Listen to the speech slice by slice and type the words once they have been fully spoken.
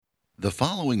The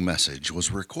following message was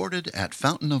recorded at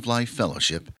Fountain of Life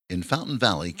Fellowship in Fountain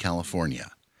Valley, California.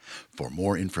 For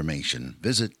more information,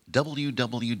 visit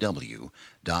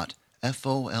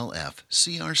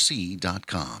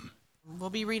www.folfcrc.com. We'll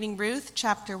be reading Ruth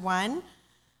chapter 1,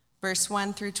 verse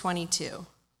 1 through 22,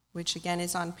 which again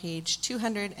is on page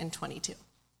 222.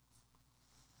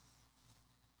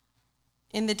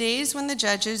 In the days when the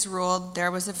judges ruled, there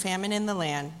was a famine in the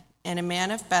land, and a man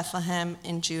of Bethlehem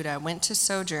in Judah went to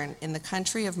sojourn in the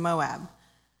country of Moab,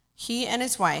 he and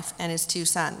his wife and his 2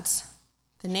 sons.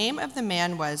 The name of the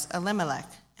man was Elimelech,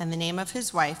 and the name of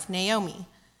his wife Naomi,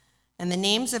 and the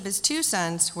names of his 2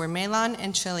 sons were Mahlon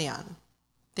and Chilion.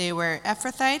 They were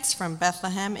Ephrathites from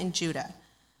Bethlehem in Judah.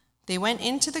 They went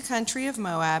into the country of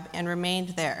Moab and remained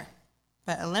there.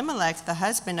 But Elimelech, the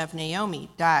husband of Naomi,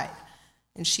 died,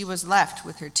 and she was left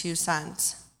with her 2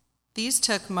 sons. These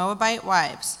took Moabite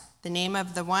wives. The name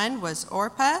of the one was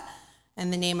Orpah,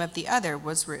 and the name of the other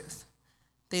was Ruth.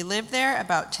 They lived there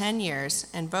about 10 years,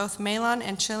 and both Mahlon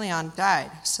and Chilion died,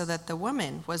 so that the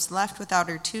woman was left without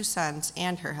her 2 sons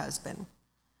and her husband.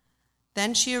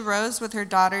 Then she arose with her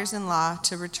daughters-in-law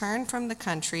to return from the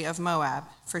country of Moab,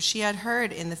 for she had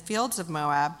heard in the fields of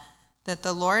Moab that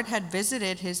the Lord had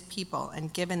visited his people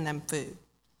and given them food.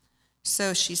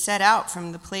 So she set out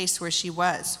from the place where she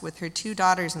was with her 2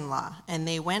 daughters-in-law, and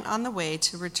they went on the way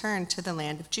to return to the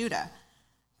land of Judah.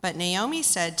 But Naomi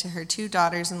said to her 2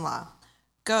 daughters-in-law,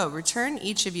 "Go, return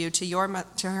each of you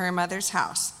to her mother's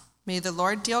house. May the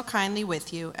Lord deal kindly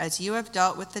with you, as you have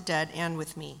dealt with the dead and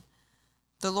with me.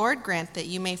 The Lord grant that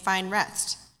you may find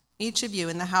rest, each of you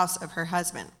in the house of her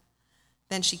husband."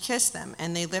 Then she kissed them,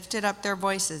 and they lifted up their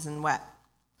voices and wept.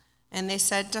 And they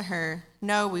said to her,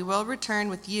 "No, we will return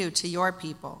with you to your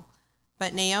people."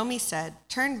 But Naomi said,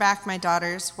 "Turn back, my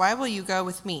daughters. Why will you go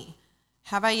with me?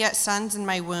 Have I yet sons in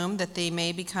my womb that they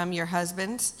may become your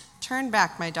husbands? Turn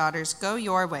back, my daughters, go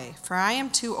your way, for I am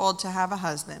too old to have a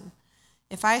husband.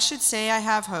 If I should say I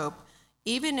have hope,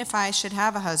 even if I should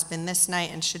have a husband this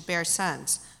night and should bear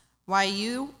sons, why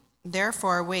you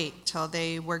therefore wait till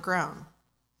they were grown?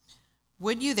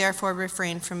 Would you therefore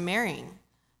refrain from marrying?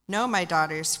 No, my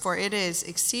daughters, for it is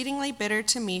exceedingly bitter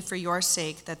to me for your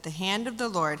sake that the hand of the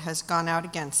Lord has gone out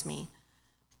against me."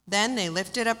 Then they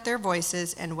lifted up their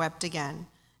voices and wept again.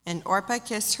 And Orpah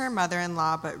kissed her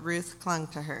mother-in-law, but Ruth clung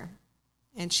to her.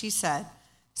 And she said,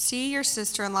 "See, your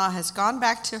sister-in-law has gone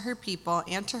back to her people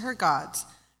and to her gods.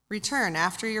 Return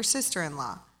after your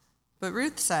sister-in-law." But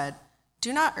Ruth said,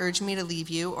 "Do not urge me to leave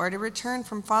you or to return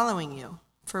from following you.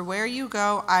 For where you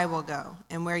go, I will go,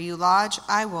 and where you lodge,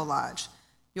 I will lodge.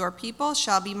 Your people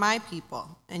shall be my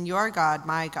people, and your God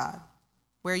my God.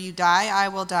 Where you die, I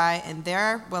will die, and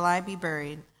there will I be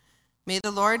buried. May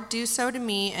the Lord do so to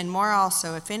me, and more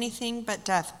also, if anything but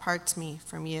death parts me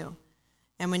from you."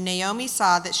 And when Naomi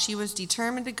saw that she was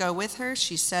determined to go with her,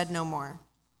 she said no more.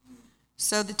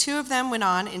 So the 2 of them went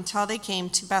on until they came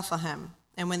to Bethlehem.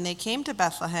 And when they came to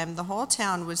Bethlehem, the whole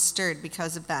town was stirred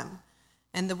because of them.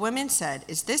 And the women said,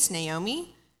 "Is this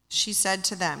Naomi?" She said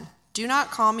to them, "Do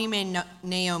not call me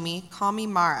Naomi, call me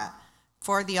Mara,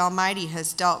 for the Almighty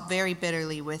has dealt very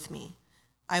bitterly with me.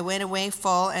 I went away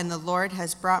full, and the Lord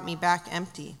has brought me back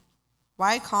empty.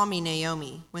 Why call me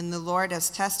Naomi, when the Lord has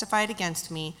testified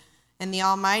against me, and the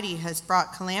Almighty has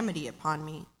brought calamity upon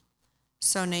me?"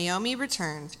 So Naomi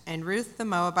returned, and Ruth the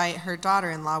Moabite, her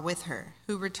daughter-in-law, with her,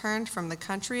 who returned from the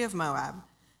country of Moab,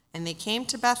 and they came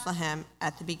to Bethlehem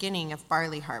at the beginning of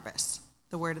barley harvest.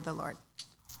 The word of the Lord.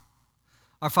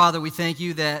 Our Father, we thank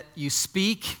you that you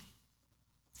speak.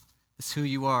 It's who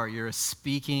you are. You're a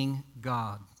speaking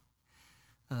God.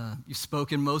 You've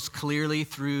spoken most clearly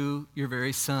through your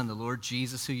very Son, the Lord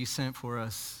Jesus, who you sent for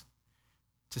us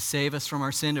to save us from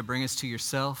our sin, to bring us to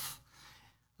yourself.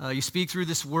 You speak through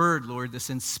this word, Lord,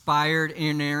 this inspired,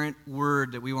 inerrant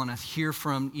word that we want to hear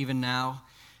from even now.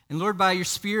 And Lord, by your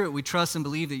Spirit, we trust and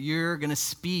believe that you're going to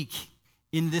speak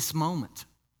in this moment.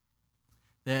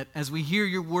 That as we hear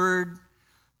your word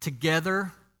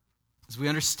together, as we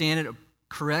understand it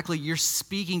correctly, you're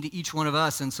speaking to each one of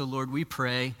us. And so, Lord, we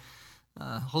pray,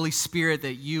 Holy Spirit,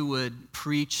 that you would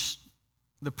preach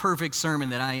the perfect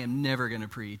sermon that I am never going to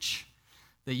preach.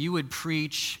 That you would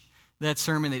preach that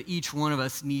sermon that each one of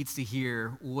us needs to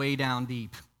hear way down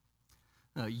deep.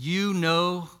 You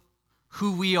know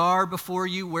who we are before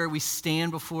you, where we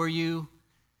stand before you,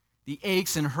 the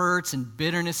aches and hurts and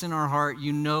bitterness in our heart.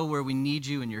 You know where we need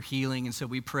you and your healing, and so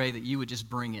we pray that you would just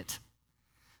bring it,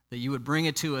 that you would bring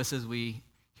it to us as we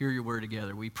hear your word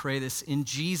together. We pray this in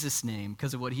Jesus' name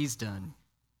because of what he's done.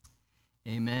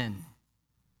 Amen.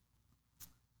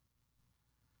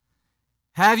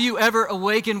 Have you ever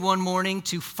awakened one morning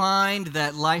to find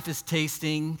that life is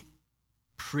tasting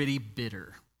pretty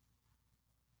bitter?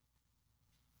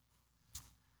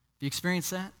 Have you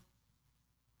experienced that?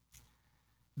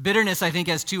 Bitterness, I think,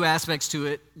 has two aspects to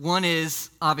it. One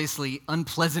is, obviously,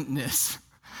 unpleasantness.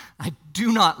 I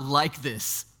do not like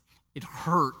this. It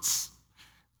hurts.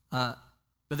 But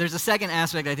there's a second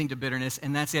aspect, I think, to bitterness,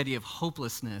 and that's the idea of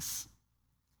hopelessness.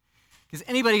 Because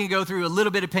anybody can go through a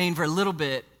little bit of pain for a little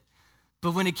bit,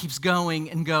 but when it keeps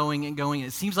going and going and going,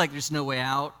 it seems like there's no way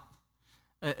out.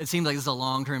 It seems like it's a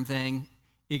long-term thing.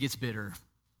 It gets bitter.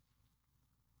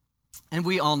 And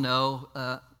we all know,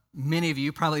 many of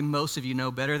you, probably most of you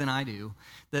know better than I do,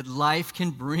 that life can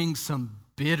bring some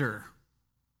bitter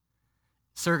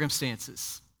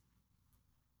circumstances.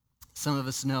 Some of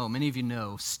us know, many of you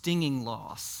know, stinging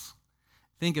loss.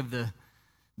 Think of the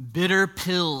bitter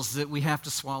pills that we have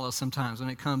to swallow sometimes when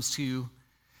it comes to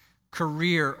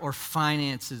career or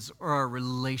finances or our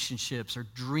relationships or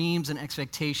dreams and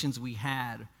expectations we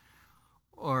had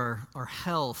or our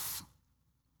health.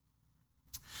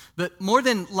 But more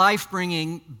than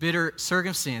life-bringing bitter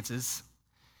circumstances,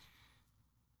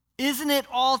 isn't it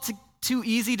all too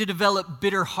easy to develop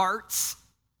bitter hearts?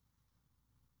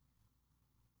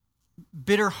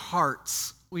 Bitter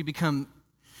hearts. We become,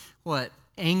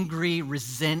 angry,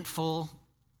 resentful,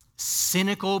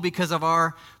 cynical because of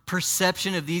our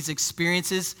perception of these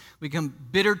experiences. We become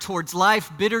bitter towards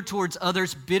life, bitter towards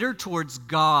others, bitter towards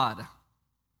God.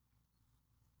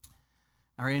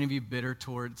 Are any of you bitter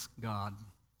towards God?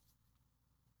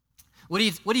 What do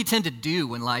you tend to do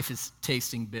when life is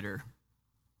tasting bitter?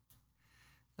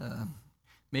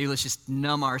 Maybe let's just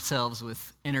numb ourselves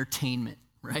with entertainment,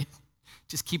 right?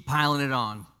 Just keep piling it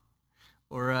on.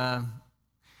 Or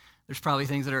there's probably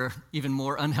things that are even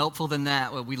more unhelpful than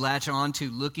that, what we latch on to,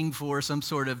 looking for some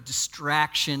sort of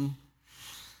distraction.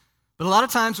 But a lot of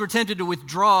times we're tempted to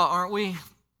withdraw, aren't we?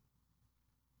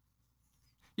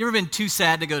 You ever been too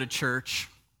sad to go to church?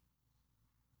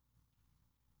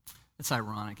 It's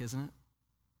ironic, isn't it?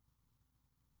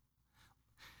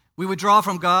 We withdraw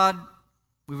from God.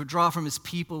 We withdraw from his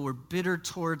people. We're bitter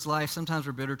towards life. Sometimes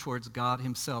we're bitter towards God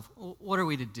himself. What are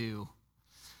we to do?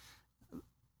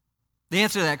 The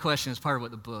answer to that question is part of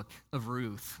what the book of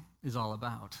Ruth is all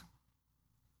about.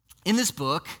 In this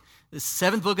book, this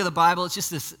seventh book of the Bible, it's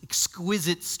just this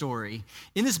exquisite story.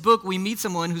 In this book, we meet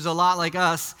someone who's a lot like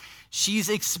us. She's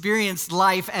experienced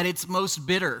life at its most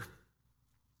bitter.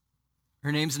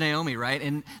 Her name's Naomi, right?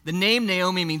 And the name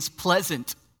Naomi means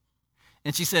pleasant.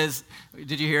 And she says,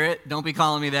 did you hear it? Don't be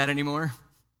calling me that anymore.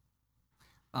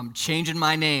 I'm changing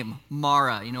my name,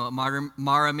 Mara. You know what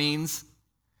Mara means?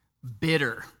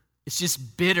 Bitter. It's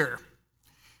just bitter.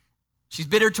 She's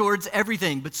bitter towards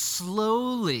everything, but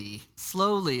slowly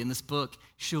in this book,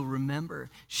 she'll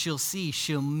remember, she'll see,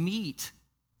 she'll meet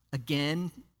again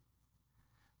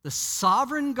the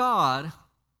sovereign God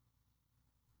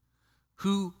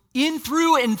who, in,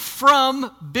 through, and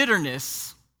from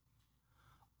bitterness,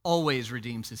 always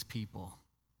redeems his people.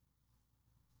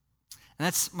 And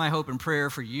that's my hope and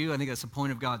prayer for you. I think that's the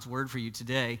point of God's word for you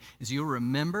today, is you'll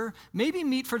remember, maybe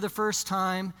meet for the first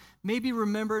time, maybe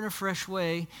remember in a fresh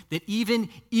way, that even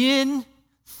in,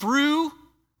 through,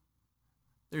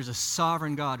 there's a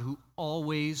sovereign God who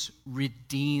always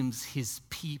redeems his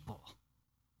people.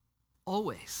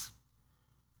 Always.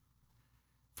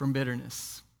 From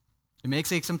bitterness. It may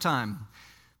take some time,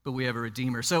 but we have a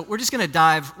Redeemer. So we're just going to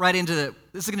dive right into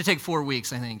this is going to take 4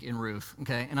 weeks, I think, in Ruth,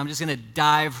 okay? And I'm just going to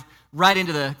dive right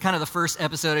into the kind of the first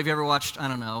episode. Have you ever watched, I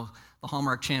don't know, the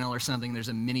Hallmark Channel or something? There's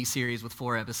a mini-series with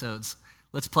 4 episodes.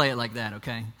 Let's play it like that,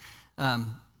 okay? I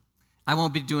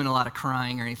won't be doing a lot of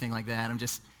crying or anything like that.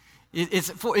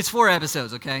 It's 4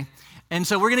 episodes, okay? And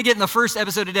so we're going to get in the first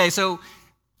episode today. So,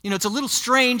 it's a little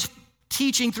strange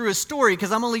teaching through a story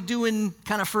because I'm only doing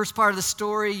kind of first part of the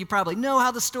story. You probably know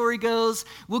how the story goes.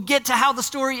 We'll get to how the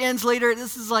story ends later.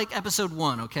 This is like episode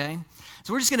 1, okay?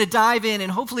 So we're just going to dive in, and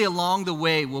hopefully along the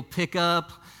way we'll pick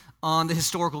up on the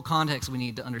historical context we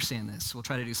need to understand this. We'll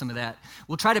try to do some of that.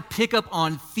 We'll try to pick up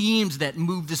on themes that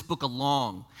move this book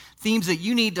along, themes that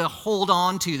you need to hold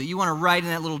on to, that you want to write in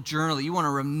that little journal, that you want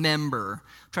to remember.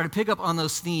 Try to pick up on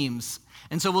those themes.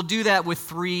 And so we'll do that with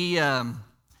 3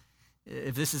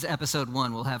 if this is episode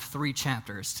 1, we'll have 3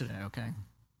 chapters today, okay?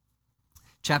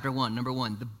 Chapter 1, number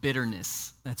 1, the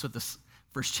bitterness. That's what this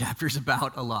first chapter is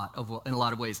about in a lot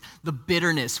of ways. The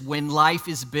bitterness, when life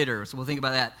is bitter. So we'll think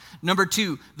about that. Number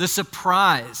 2, the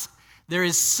surprise. There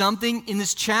is something in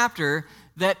this chapter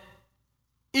that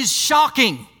is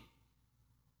shocking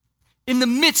in the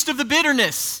midst of the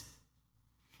bitterness.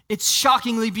 It's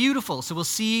shockingly beautiful. So we'll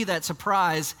see that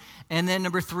surprise. And then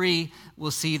number 3, we'll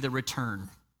see the return.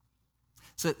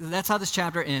 So that's how this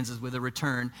chapter ends, is with a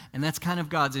return. And that's kind of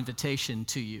God's invitation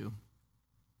to you.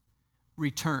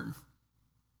 Return.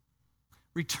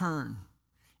 Return,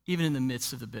 even in the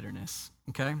midst of the bitterness,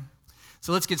 okay?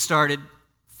 So let's get started.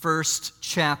 First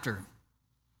chapter.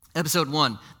 Episode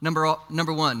 1, number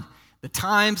 1. The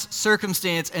times,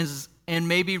 circumstance, and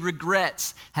maybe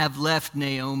regrets have left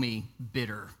Naomi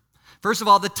bitter. First of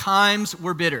all, the times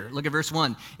were bitter. Look at verse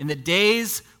 1. In the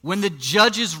days when the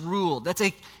judges ruled. That's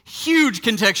a huge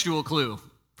contextual clue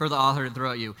for the author to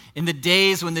throw at you. In the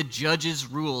days when the judges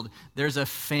ruled, there's a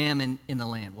famine in the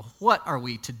land. Well, what are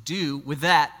we to do with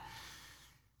that?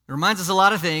 It reminds us a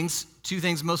lot of things. 2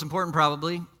 things most important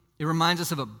probably. It reminds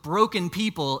us of a broken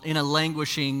people in a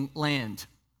languishing land.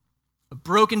 A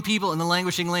broken people in the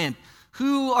languishing land.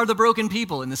 Who are the broken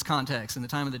people in this context, in the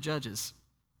time of the judges?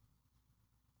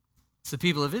 It's the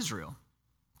people of Israel,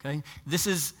 okay?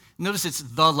 Notice it's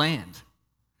the land.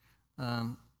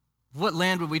 What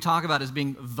land would we talk about as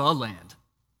being the land?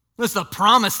 It's the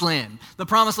promised land. The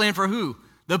promised land for who?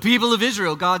 The people of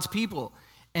Israel, God's people.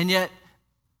 And yet,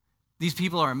 these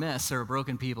people are a mess. They're a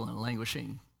broken people in a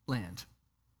languishing land.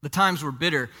 The times were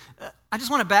bitter. I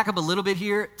just want to back up a little bit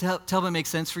here to help it make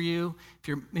sense for you. If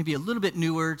you're maybe a little bit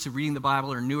newer to reading the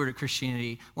Bible or newer to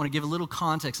Christianity, I want to give a little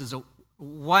context as to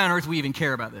why on earth we even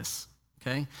care about this.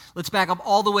 Okay? Let's back up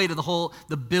all the way to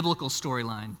the biblical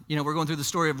storyline. You know, we're going through the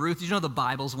story of Ruth. Did you know the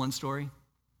Bible's one story?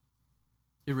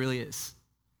 It really is.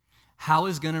 How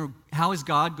is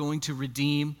God going to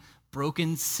redeem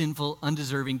broken, sinful,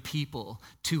 undeserving people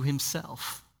to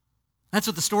himself? That's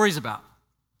what the story's about.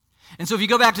 And so if you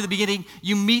go back to the beginning,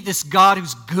 you meet this God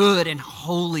who's good and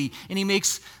holy, and he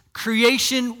makes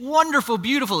creation wonderful,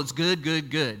 beautiful. It's good,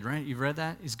 good, good, right? You've read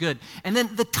that? It's good. And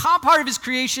then the top part of his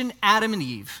creation, Adam and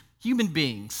Eve, human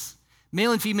beings,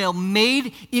 male and female,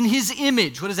 made in his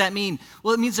image. What does that mean?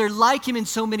 Well, it means they're like him in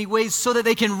so many ways so that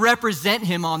they can represent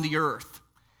him on the earth.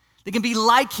 They can be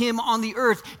like him on the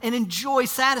earth and enjoy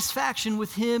satisfaction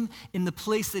with him in the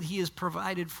place that he has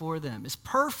provided for them. It's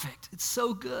perfect. It's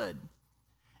so good.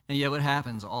 And yet what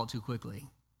happens all too quickly?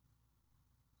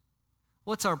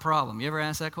 What's our problem? You ever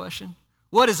ask that question?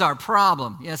 What is our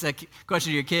problem? You ask that question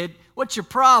to your kid. What's your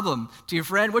problem? To your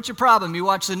friend, what's your problem? You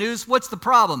watch the news, what's the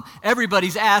problem?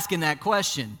 Everybody's asking that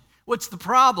question. What's the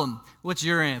problem? What's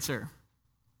your answer?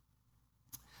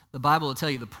 The Bible will tell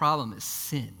you the problem is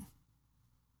sin.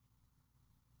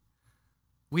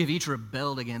 We have each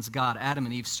rebelled against God. Adam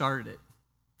and Eve started it.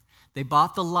 They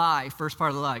bought the lie, first part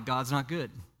of the lie, God's not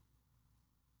good.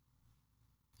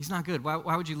 He's not good. Why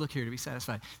would you look here to be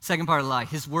satisfied? Second part of the lie,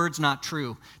 his word's not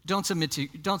true. Don't submit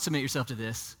yourself to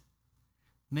this.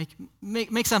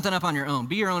 Make something up on your own.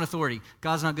 Be your own authority.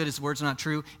 God's not good, his word's not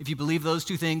true. If you believe those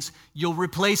 2 things, you'll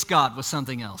replace God with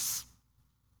something else.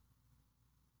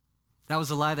 That was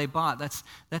the lie they bought.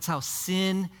 That's how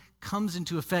sin comes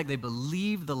into effect. They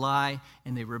believed the lie,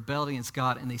 and they rebelled against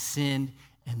God, and they sinned,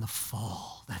 and the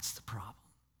fall. That's the problem.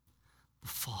 The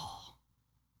fall.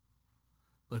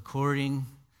 But according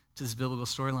to this biblical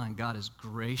storyline, God is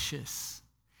gracious,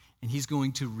 and he's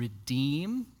going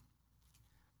to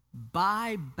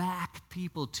buy back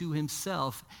people to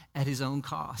himself at his own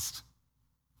cost.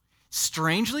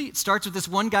 Strangely, it starts with this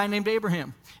one guy named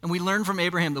Abraham, and we learn from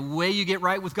Abraham the way you get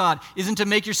right with God isn't to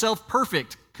make yourself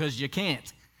perfect, because you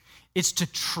can't. It's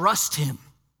to trust him,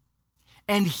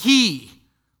 and he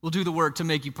will do the work to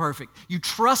make you perfect. You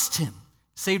trust him.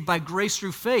 Saved by grace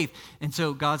through faith. And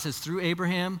so God says through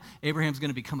Abraham's going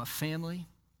to become a family.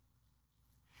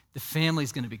 The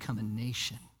family's going to become a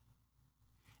nation.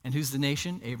 And who's the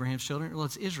nation? Abraham's children? Well,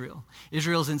 it's Israel.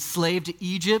 Israel's enslaved to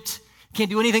Egypt.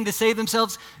 Can't do anything to save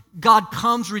themselves. God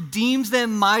comes, redeems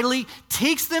them mightily,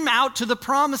 takes them out to the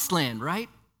promised land, right?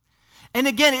 And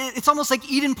again, it's almost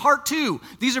like Eden Part 2.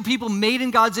 These are people made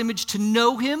in God's image to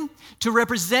know him, to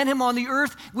represent him on the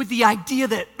earth, with the idea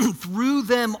that through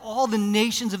them, all the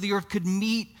nations of the earth could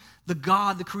meet the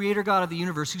God, the creator God of the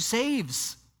universe, who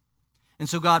saves. And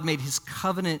so God made his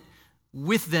covenant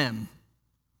with them.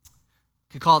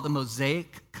 You could call it the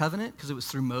Mosaic covenant, because it was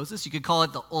through Moses. You could call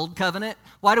it the Old Covenant.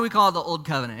 Why do we call it the Old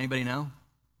Covenant? Anybody know?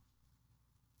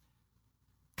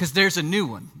 Because there's a new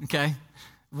one, okay?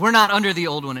 We're not under the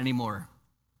old one anymore.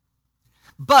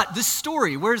 But this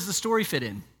story, where does the story fit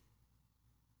in?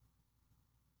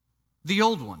 The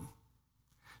old one.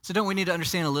 So don't we need to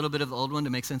understand a little bit of the old one to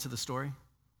make sense of the story?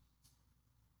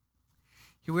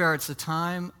 Here we are, it's the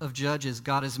time of Judges.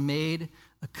 God has made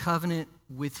a covenant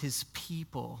with his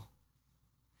people.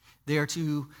 They are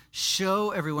to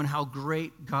show everyone how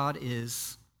great God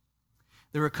is.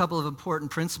 There are a couple of important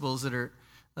principles that are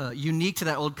unique to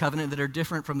that old covenant that are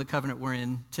different from the covenant we're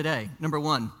in today. Number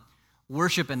one,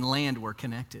 worship and land were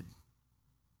connected.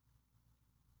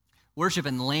 Worship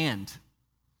and land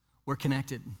were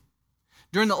connected.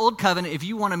 During the old covenant, if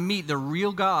you want to meet the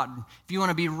real God, if you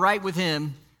want to be right with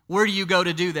him, where do you go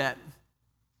to do that?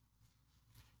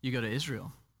 You go to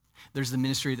Israel. There's the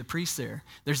ministry of the priests there.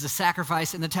 There's the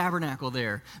sacrifice in the tabernacle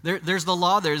there. There's the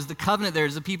law there. There's the covenant there.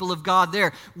 There's the people of God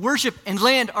there. Worship and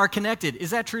land are connected.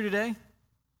 Is that true today?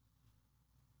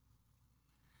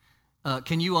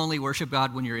 Can you only worship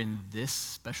God when you're in this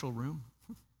special room?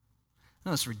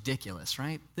 No, it's ridiculous,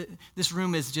 right? This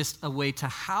room is just a way to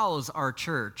house our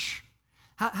church.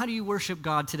 How do you worship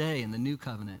God today in the new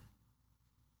covenant?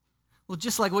 Well,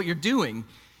 just like what you're doing,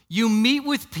 you meet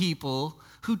with people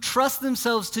who trust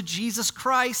themselves to Jesus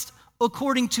Christ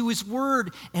according to his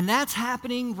word. And that's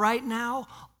happening right now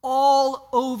all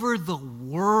over the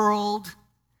world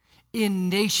in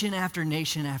nation after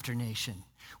nation after nation.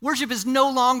 Worship is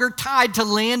no longer tied to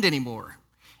land anymore.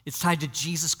 It's tied to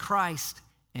Jesus Christ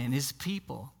and his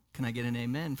people. Can I get an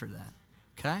amen for that?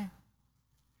 Okay?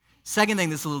 Second thing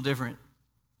that's a little different.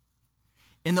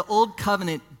 In the old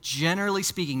covenant, generally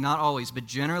speaking, not always, but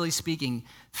generally speaking,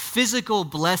 physical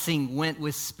blessing went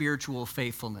with spiritual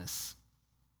faithfulness.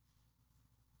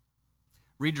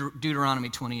 Read Deuteronomy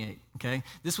 28, okay?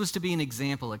 This was to be an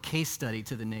example, a case study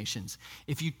to the nations.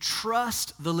 If you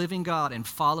trust the living God and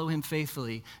follow him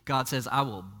faithfully, God says, I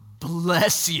will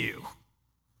bless you.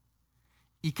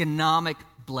 Economic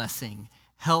blessing,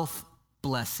 health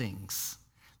blessings.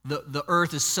 The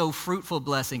earth is so fruitful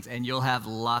blessings, and you'll have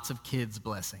lots of kids'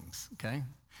 blessings, okay?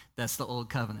 That's the old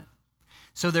covenant.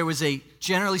 So there was a,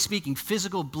 generally speaking,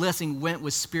 physical blessing went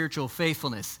with spiritual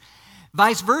faithfulness.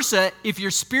 Vice versa, if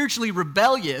you're spiritually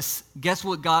rebellious, guess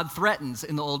what God threatens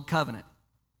in the old covenant?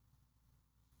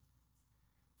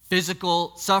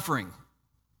 Physical suffering,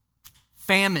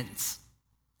 famines,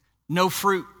 no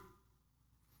fruit.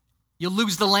 You'll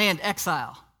lose the land,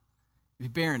 exile. You'll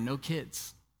be barren, no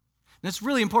kids. And it's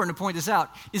really important to point this out.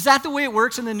 Is that the way it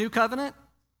works in the new covenant?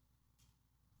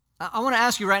 I want to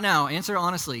ask you right now, answer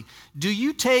honestly. Do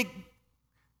you take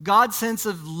God's sense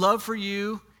of love for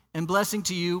you and blessing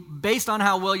to you based on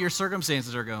how well your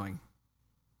circumstances are going?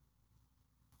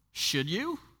 Should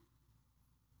you?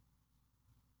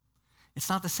 It's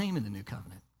not the same in the new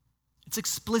covenant. It's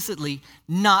explicitly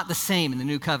not the same in the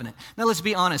new covenant. Now let's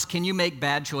be honest. Can you make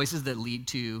bad choices that lead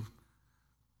to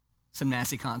some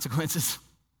nasty consequences?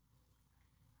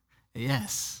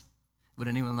 Yes. Would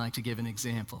anyone like to give an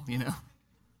example,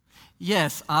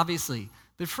 Yes, obviously.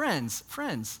 But friends,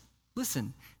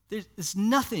 listen, there's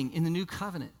nothing in the new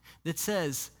covenant that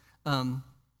says the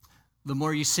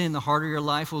more you sin, the harder your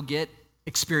life will get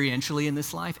experientially in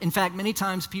this life. In fact, many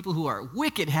times people who are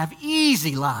wicked have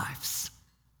easy lives.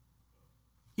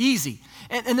 Easy.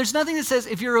 And there's nothing that says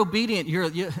if you're obedient, you're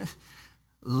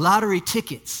lottery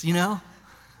tickets,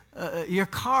 your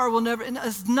car will never,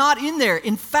 it's not in there.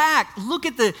 In fact, look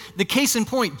at the case in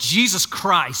point, Jesus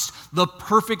Christ, the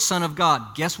perfect Son of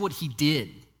God. Guess what he did?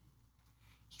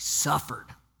 He suffered.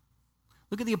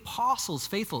 Look at the apostles,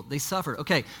 faithful, they suffered.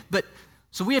 Okay,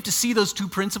 so we have to see those two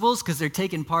principles because they're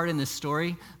taking part in this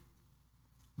story,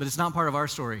 but it's not part of our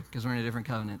story because we're in a different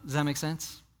covenant. Does that make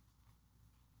sense?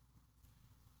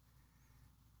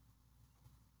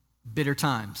 Bitter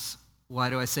times. Why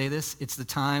do I say this? It's the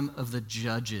time of the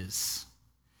judges.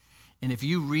 And if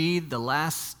you read the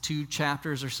last 2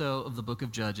 chapters or so of the book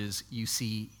of Judges, you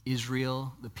see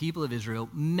Israel, the people of Israel,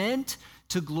 meant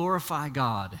to glorify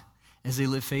God as they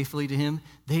live faithfully to him.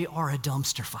 They are a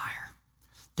dumpster fire.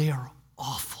 They are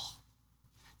awful.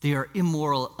 They are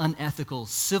immoral, unethical,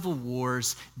 civil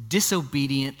wars,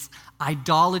 disobedient,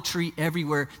 idolatry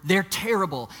everywhere. They're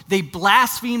terrible. They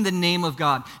blaspheme the name of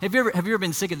God. Have you ever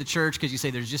been sick of the church because you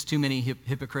say there's just too many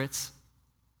hypocrites?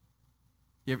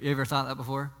 You ever thought that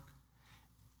before?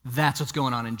 That's what's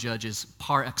going on in Judges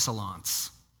par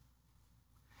excellence.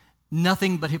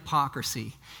 Nothing but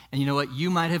hypocrisy. And you know what?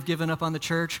 You might have given up on the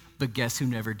church, but guess who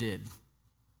never did?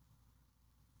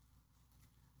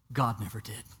 God never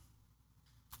did.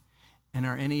 And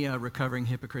are any recovering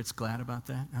hypocrites glad about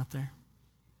that out there?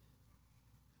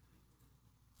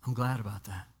 I'm glad about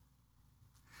that.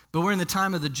 But we're in the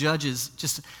time of the judges.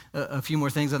 Just a few more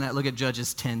things on that. Look at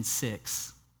Judges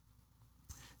 10:6.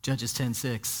 Judges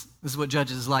 10:6. This is what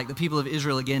Judges is like. The people of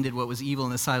Israel again did what was evil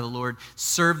in the sight of the Lord,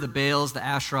 served the Baals, the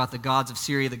Asheroth, the gods of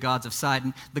Syria, the gods of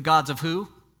Sidon, the gods of who?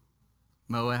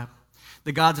 Moab.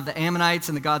 The gods of the Ammonites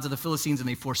and the gods of the Philistines, and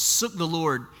they forsook the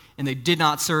Lord, and they did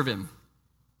not serve him.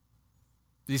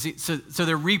 You see, so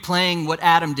they're replaying what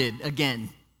Adam did again.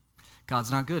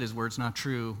 God's not good. His word's not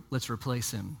true. Let's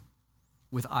replace him.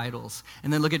 with idols.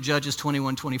 And then look at Judges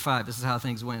 21:25. This is how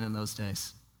things went in those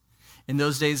days. In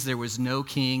those days, there was no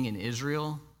king in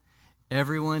Israel.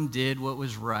 Everyone did what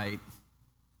was right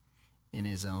in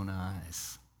his own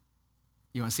eyes.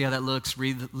 You want to see how that looks?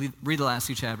 Read the last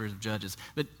two chapters of Judges.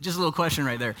 But just a little question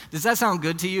right there. Does that sound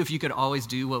good to you if you could always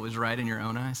do what was right in your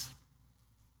own eyes?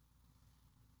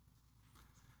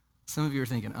 Some of you are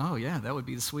thinking, oh yeah, that would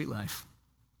be the sweet life.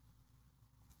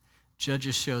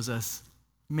 Judges shows us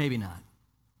maybe not.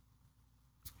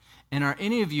 And are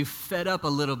any of you fed up a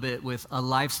little bit with a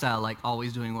lifestyle like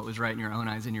always doing what was right in your own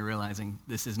eyes and you're realizing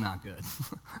this is not good?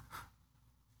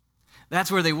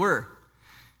 That's where they were.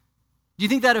 Do you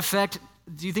think that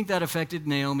affected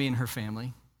Naomi and her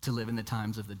family to live in the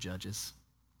times of the judges?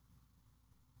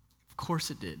 Of course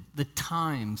it did. The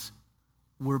times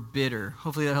were bitter.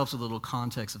 Hopefully that helps with a little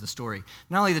context of the story.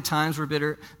 Not only the times were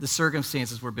bitter, the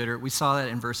circumstances were bitter. We saw that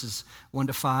in verses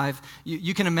 1-5.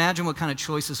 You can imagine what kind of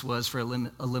choice this was for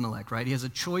Elimelech, right? He has a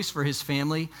choice for his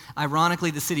family. Ironically,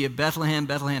 the city of Bethlehem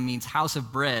means house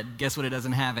of bread. Guess what it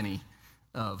doesn't have any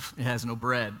of? It has no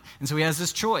bread. And so he has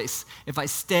this choice. If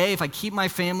I keep my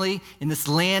family in this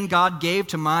land God gave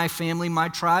to my family, my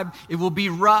tribe, it will be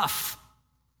rough.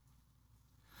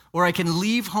 Or I can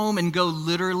leave home and go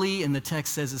literally, and the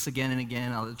text says this again and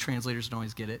again, the translators don't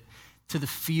always get it, to the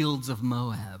fields of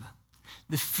Moab.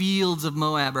 The fields of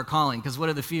Moab are calling, because what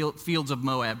do the fields of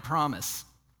Moab promise?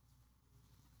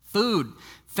 Food.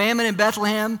 Famine in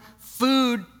Bethlehem,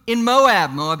 food in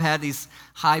Moab. Moab had these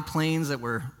high plains that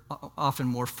were often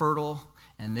more fertile,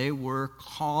 and they were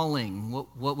calling.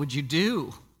 What would you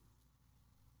do?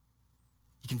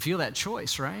 You can feel that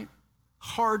choice, right?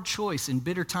 Hard choice in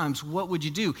bitter times. What would you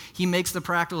do? He makes the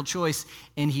practical choice,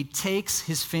 and he takes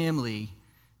his family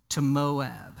to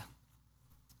Moab.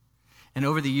 And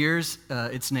over the years,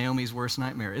 it's Naomi's worst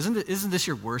nightmare. Isn't this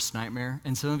your worst nightmare?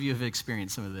 And some of you have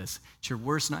experienced some of this. It's your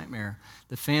worst nightmare.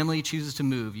 The family chooses to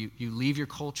move. You leave your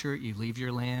culture. You leave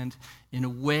your land. In a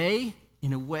way,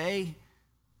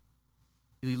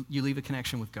 you leave a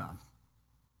connection with God.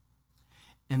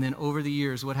 And then over the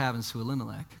years, what happens to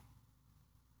Elimelech?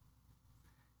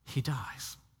 He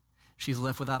dies. She's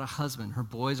left without a husband. Her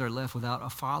boys are left without a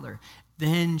father.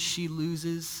 Then she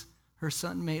loses her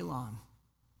son Mahlon.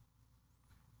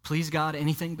 Please God,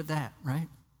 anything but that, right?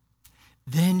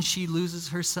 Then she loses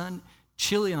her son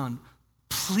Chilion.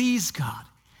 Please God,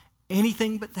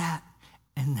 anything but that.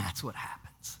 And that's what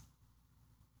happens.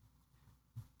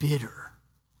 Bitter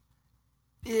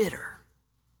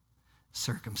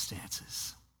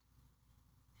circumstances.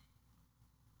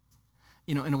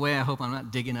 You know, in a way, I hope I'm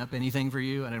not digging up anything for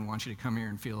you. I didn't want you to come here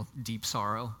and feel deep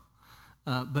sorrow.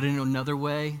 But in another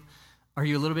way, are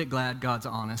you a little bit glad God's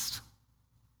honest?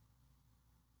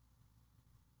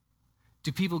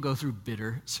 Do people go through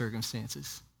bitter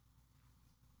circumstances?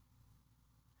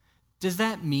 Does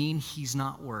that mean he's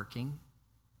not working?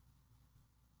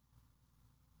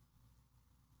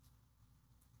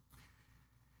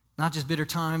 Not just bitter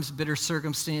times, bitter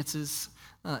circumstances.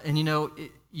 And you know,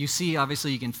 you see,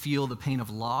 obviously, you can feel the pain of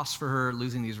loss for her,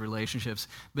 losing these relationships.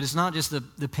 But it's not just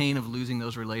the pain of losing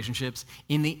those relationships.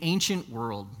 In the ancient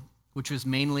world, which was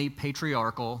mainly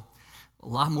patriarchal, a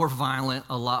lot more violent,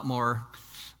 a lot more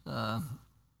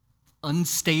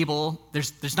unstable.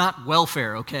 There's not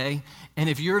welfare, okay? And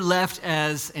if you're left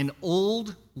as an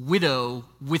old widow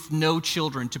with no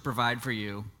children to provide for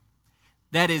you,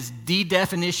 that is the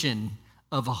definition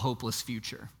of a hopeless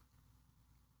future.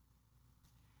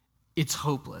 It's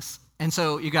hopeless. And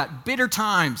so you got bitter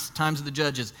times of the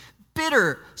judges,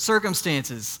 bitter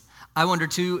circumstances. I wonder,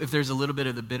 too, if there's a little bit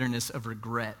of the bitterness of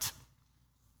regret.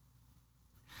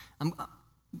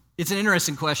 It's an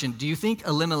interesting question. Do you think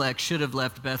Elimelech should have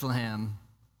left Bethlehem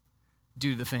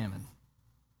due to the famine?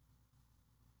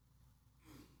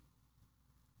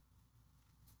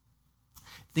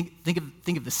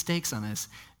 Think of the stakes on this.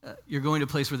 You're going to a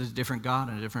place where there's a different God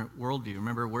and a different worldview.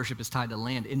 Remember, worship is tied to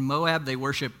land. In Moab, they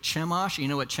worship Chemosh. You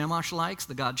know what Chemosh likes,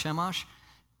 the god Chemosh?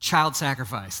 Child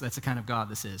sacrifice. That's the kind of God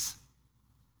this is.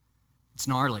 It's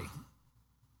gnarly.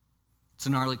 It's a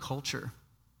gnarly culture.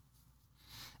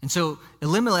 And so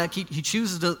Elimelech, he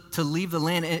chooses to leave the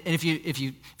land. And if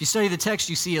you study the text,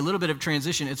 you see a little bit of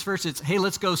transition. It's hey,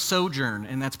 let's go sojourn.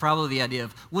 And that's probably the idea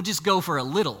of, we'll just go for a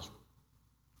little.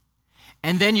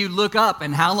 And then you look up,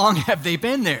 and how long have they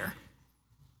been there?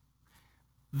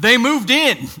 They moved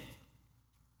in.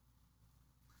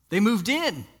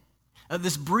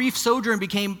 This brief sojourn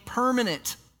became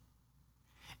permanent.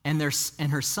 And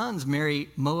her sons marry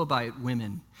Moabite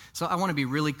women. So I want to be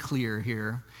really clear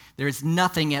here. There is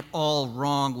nothing at all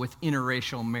wrong with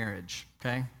interracial marriage,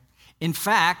 okay? In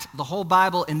fact, the whole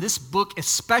Bible, and this book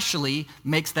especially,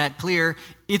 makes that clear.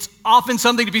 It's often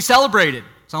something to be celebrated.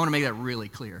 So I want to make that really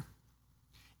clear.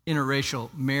 Interracial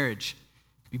marriage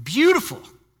can be beautiful.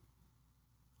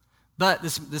 But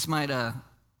this might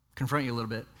confront you a little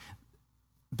bit.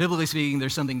 Biblically speaking,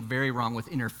 there's something very wrong with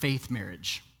interfaith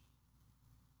marriage.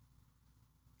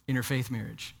 Interfaith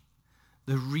marriage.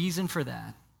 The reason for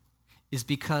that is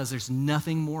because there's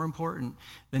nothing more important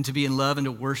than to be in love and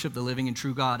to worship the living and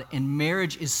true God. And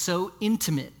marriage is so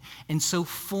intimate and so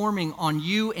forming on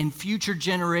you and future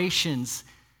generations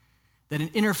that an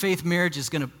interfaith marriage is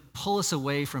going to pull us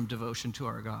away from devotion to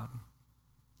our God.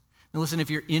 Now listen, if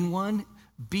you're in one,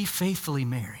 be faithfully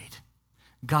married.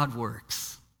 God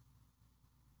works.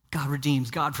 God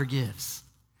redeems. God forgives.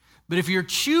 But if you're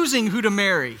choosing who to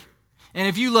marry, and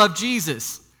if you love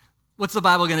Jesus, what's the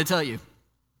Bible going to tell you?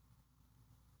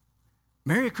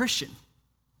 Marry a Christian.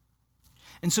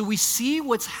 And so we see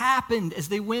what's happened as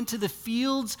they went to the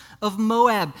fields of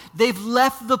Moab. They've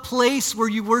left the place where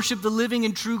you worship the living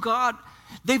and true God.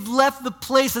 They've left the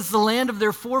place that's the land of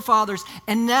their forefathers,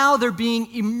 and now they're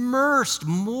being immersed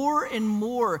more and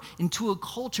more into a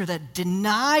culture that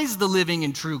denies the living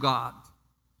and true God.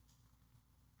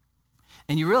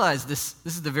 And you realize this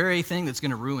is the very thing that's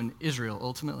going to ruin Israel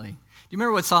ultimately. Do you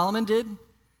remember what Solomon did?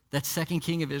 That second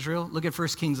king of Israel? Look at 1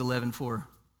 Kings 11:4.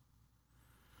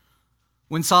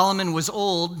 When Solomon was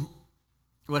old,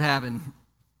 what happened?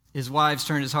 His wives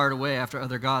turned his heart away after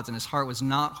other gods, and his heart was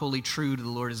not wholly true to the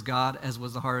Lord his God, as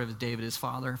was the heart of David his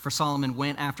father. For Solomon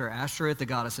went after Ashtoreth, the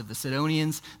goddess of the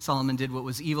Sidonians. Solomon did what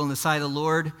was evil in the sight of the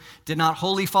Lord, did not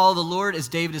wholly follow the Lord as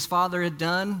David his father had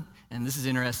done. And this is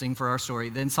interesting for our story.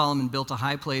 Then Solomon built a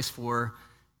high place for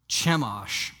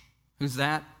Chemosh. Who's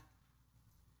that?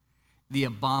 The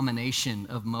abomination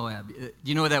of Moab. Do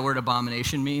you know what that word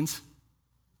abomination means?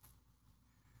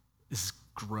 This is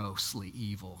grossly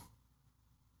evil.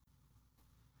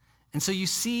 And so you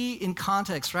see in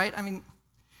context, right? I mean,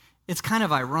 it's kind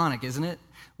of ironic, isn't it?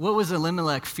 What was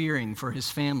Elimelech fearing for his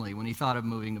family when he thought of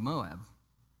moving to Moab?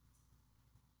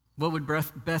 What would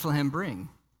Bethlehem bring?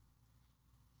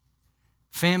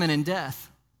 Famine and death.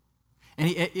 And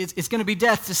it's going to be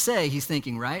death to say, he's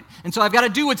thinking, right? And so I've got to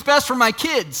do what's best for my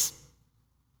kids.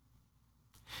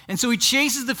 And so he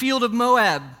chases the field of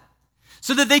Moab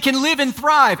so that they can live and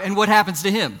thrive. And what happens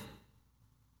to him?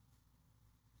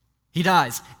 He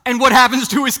dies. And what happens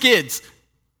to his kids?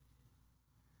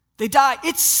 They die.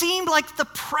 It seemed like the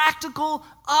practical,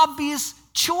 obvious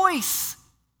choice.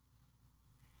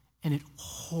 And it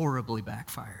horribly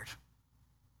backfired.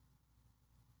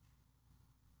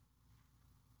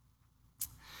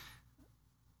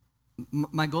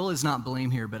 My goal is not blame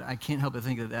here, but I can't help but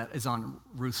think that is on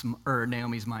Ruth's or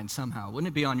Naomi's mind somehow. Wouldn't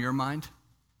it be on your mind?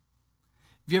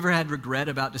 Have you ever had regret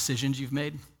about decisions you've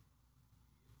made?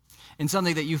 And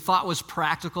something that you thought was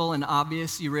practical and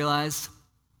obvious, you realized,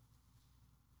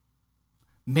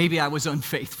 maybe I was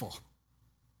unfaithful.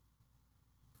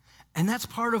 And that's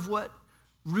part of what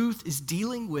Ruth is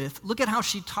dealing with. Look at how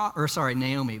she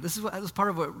Naomi. This is part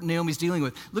of what Naomi's dealing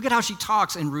with. Look at how she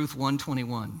talks in Ruth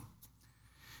 1:21.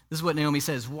 This is what Naomi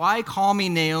says. Why call me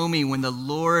Naomi when the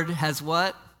Lord has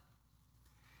what?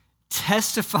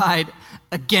 Testified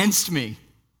against me.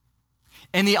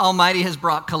 And the Almighty has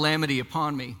brought calamity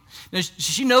upon me. Now,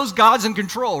 she knows God's in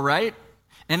control, right?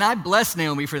 And I bless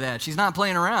Naomi for that. She's not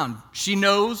playing around. She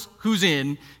knows who's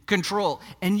in control.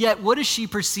 And yet, what does she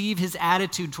perceive his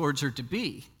attitude towards her to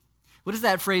be? What does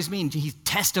that phrase mean? He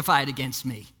testified against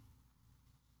me.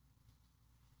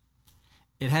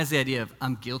 It has the idea of,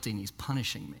 I'm guilty and he's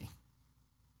punishing me.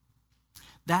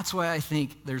 That's why I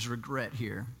think there's regret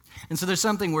here. And so there's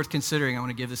something worth considering. I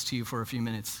want to give this to you for a few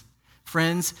minutes.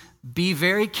 Friends, be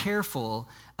very careful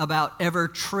about ever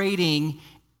trading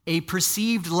a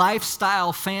perceived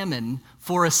lifestyle famine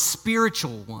for a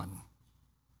spiritual one.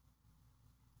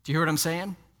 Do you hear what I'm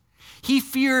saying? He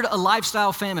feared a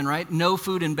lifestyle famine, right? No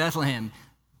food in Bethlehem.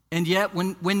 And yet,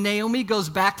 when Naomi goes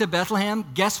back to Bethlehem,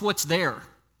 guess what's there?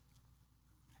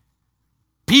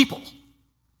 People.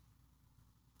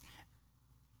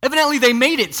 Evidently, they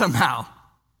made it somehow.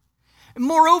 And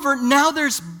moreover, now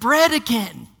there's bread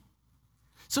again.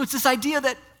 So it's this idea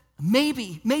that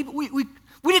maybe we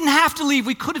didn't have to leave,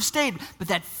 we could have stayed, but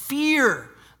that fear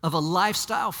of a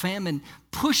lifestyle famine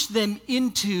pushed them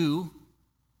into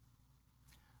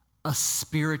a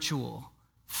spiritual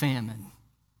famine.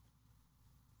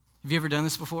 Have you ever done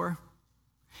this before?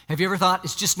 Have you ever thought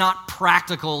it's just not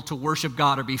practical to worship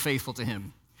God or be faithful to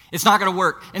him? It's not going to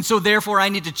work, and so therefore I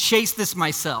need to chase this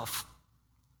myself.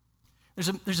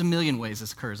 There's a million ways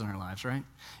this occurs in our lives, right?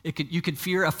 You could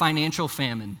fear a financial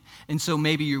famine, and so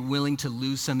maybe you're willing to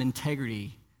lose some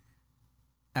integrity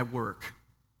at work.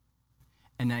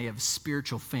 And now you have a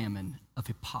spiritual famine of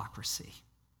hypocrisy.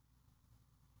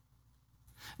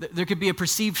 There could be a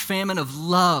perceived famine of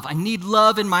love. I need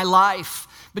love in my life.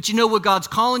 But you know what God's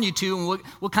calling you to and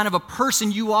what kind of a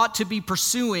person you ought to be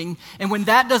pursuing. And when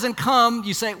that doesn't come,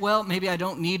 you say, well, maybe I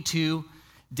don't need to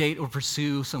date or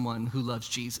pursue someone who loves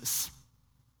Jesus.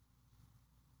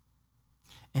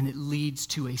 And it leads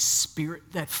to a spirit,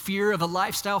 that fear of a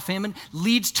lifestyle famine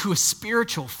leads to a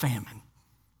spiritual famine.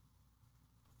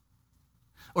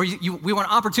 Or we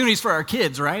want opportunities for our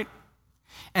kids, right?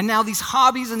 And now these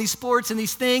hobbies and these sports and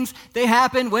these things, they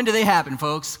happen. When do they happen,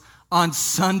 folks? On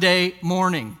Sunday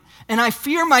morning. And I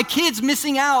fear my kids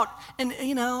missing out. And,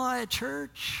 at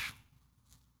church.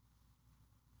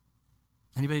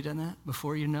 Anybody done that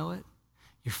before you know it?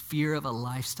 Your fear of a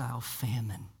lifestyle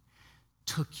famine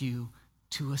took you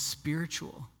to a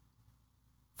spiritual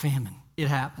famine. It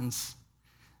happens.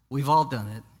 We've all done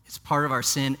it. It's part of our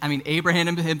sin. I mean,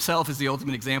 Abraham himself is the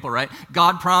ultimate example, right?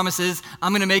 God promises,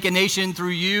 I'm going to make a nation through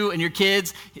you and your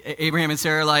kids. Abraham and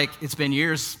Sarah are like, it's been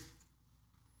years.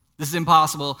 This is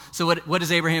impossible. So what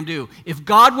does Abraham do? If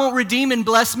God won't redeem and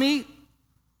bless me,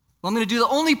 well, I'm going to do the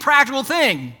only practical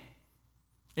thing,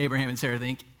 Abraham and Sarah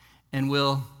think, and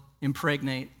we'll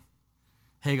impregnate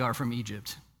Hagar from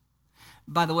Egypt.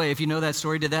 By the way, if you know that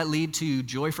story, did that lead to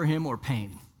joy for him or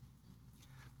pain?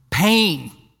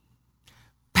 Pain.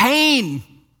 Pain.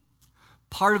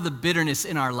 Part of the bitterness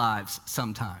in our lives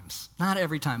sometimes, not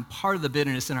every time, part of the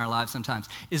bitterness in our lives sometimes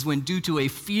is when due to a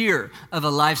fear of a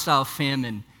lifestyle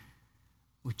famine,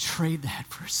 we trade that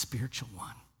for a spiritual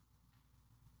one.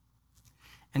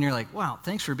 And you're like, wow,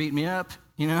 thanks for beating me up,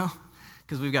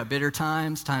 because we've got bitter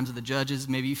times of the judges.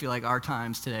 Maybe you feel like our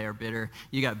times today are bitter.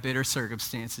 You got bitter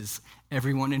circumstances.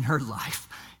 Everyone in her life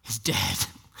is dead,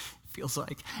 feels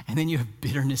like. And then you have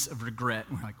bitterness of regret.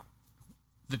 And we're like,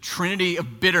 the trinity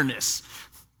of bitterness.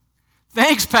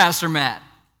 Thanks, Pastor Matt.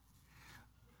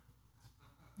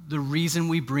 The reason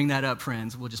we bring that up,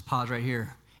 friends, we'll just pause right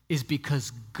here, is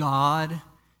because God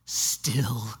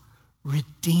still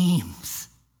redeems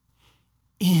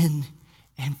in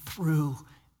and through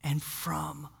and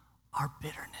from our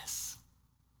bitterness.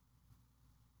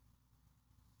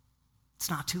 It's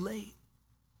not too late.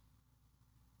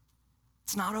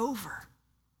 It's not over.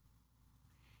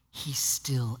 He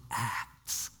still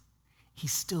acts. He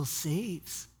still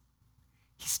saves.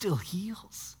 He still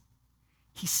heals.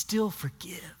 He still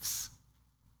forgives.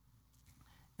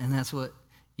 And that's what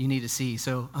you need to see.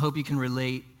 So I hope you can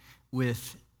relate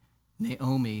with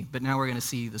Naomi, but now we're going to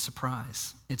see the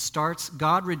surprise. It starts,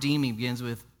 God redeeming begins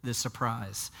with this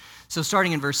surprise. So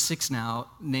starting in verse 6 now,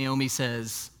 Naomi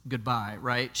says goodbye,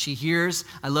 right? She hears,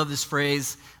 I love this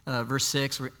phrase, verse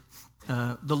 6,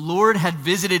 the Lord had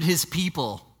visited his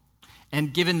people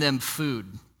and given them food.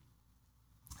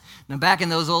 Now, back in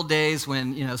those old days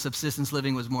when, subsistence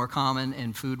living was more common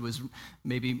and food was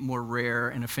maybe more rare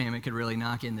and a famine could really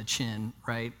knock you in the chin,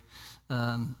 right?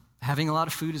 Having a lot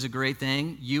of food is a great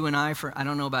thing. You and I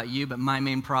don't know about you, but my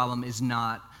main problem is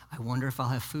not, I wonder if I'll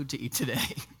have food to eat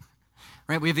today,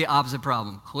 right? We have the opposite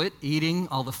problem. Quit eating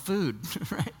all the food,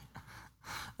 right?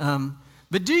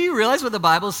 But do you realize what the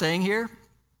Bible is saying here?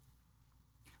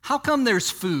 How come there's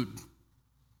food?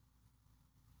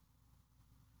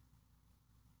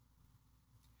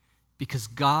 Because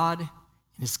God, in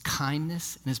his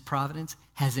kindness and his providence,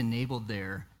 has enabled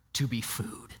there to be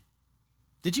food.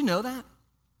 Did you know that?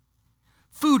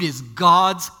 Food is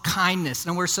God's kindness.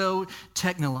 And we're so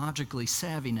technologically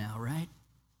savvy now, right?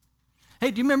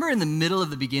 Hey, do you remember in the middle of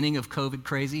the beginning of COVID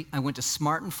crazy, I went to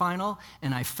Smart and Final,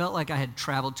 and I felt like I had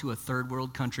traveled to a third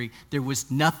world country. There was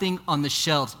nothing on the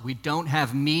shelves. We don't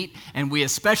have meat, and we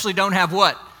especially don't have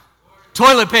what?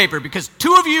 Toilet paper, because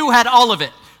 2 of you had all of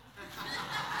it.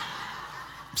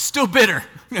 Still bitter.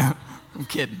 No, I'm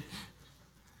kidding.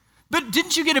 But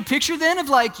didn't you get a picture then of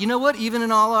what? Even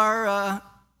in all our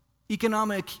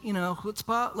economic,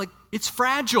 chutzpah, it's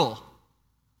fragile.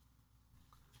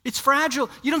 It's fragile.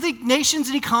 You don't think nations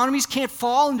and economies can't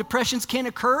fall and depressions can't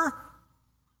occur?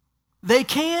 They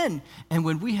can. And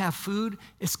when we have food,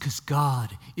 it's because God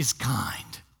is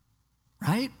kind,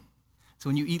 right? So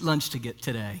when you eat lunch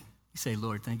today, you say,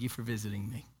 Lord, thank you for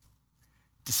visiting me.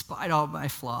 Despite all my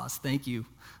flaws, thank you,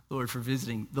 Lord, for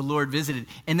visiting. The Lord visited.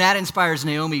 And that inspires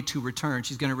Naomi to return.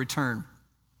 She's going to return.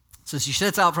 So she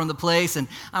sets out from the place, and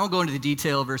I won't go into the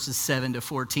detail, verses 7 to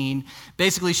 14.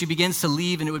 Basically, she begins to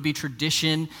leave, and it would be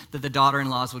tradition that the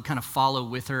daughter-in-laws would kind of follow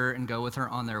with her and go with her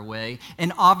on their way.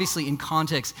 And obviously, in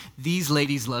context, these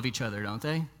ladies love each other, don't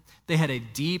they? They had a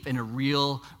deep and a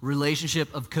real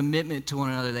relationship of commitment to one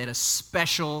another. They had a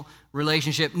special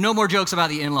relationship. No more jokes about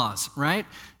the in-laws, right?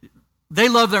 They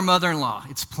love their mother-in-law.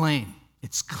 It's plain.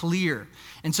 It's clear.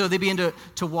 And so they begin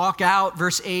to walk out.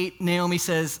 Verse 8, Naomi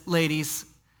says, ladies,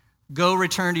 go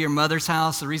return to your mother's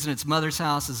house. The reason it's mother's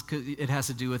house is because it has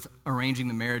to do with arranging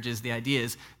the marriages. The idea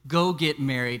is go get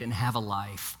married and have a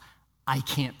life. I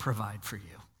can't provide for you.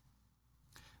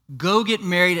 Go get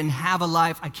married and have a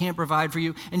life. I can't provide for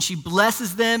you. And she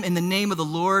blesses them in the name of the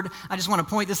Lord. I just want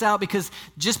to point this out because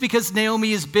just because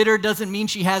Naomi is bitter doesn't mean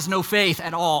she has no faith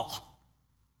at all.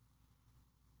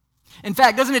 In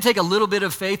fact, doesn't it take a little bit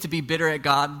of faith to be bitter at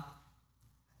God?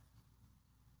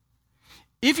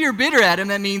 If you're bitter at him,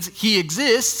 that means he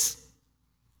exists,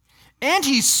 and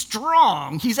he's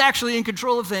strong. He's actually in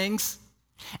control of things,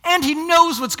 and he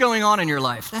knows what's going on in your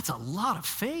life. That's a lot of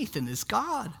faith in this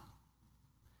God.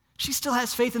 She still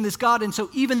has faith in this God, and so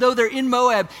even though they're in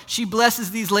Moab, she blesses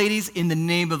these ladies in the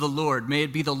name of the Lord. May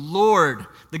it be the Lord,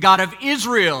 the God of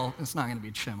Israel. It's not going to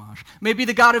be Chemosh. May it be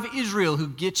the God of Israel who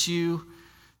gets you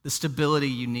the stability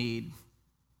you need.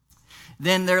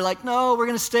 Then they're like, no, we're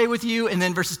going to stay with you. And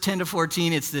then verses 10 to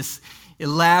 14, it's this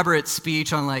elaborate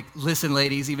speech on like, listen,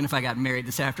 ladies, even if I got married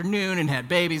this afternoon and had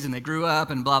babies and they grew up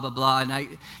and blah, blah, blah.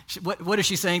 And what is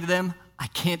she saying to them? I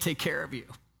can't take care of you.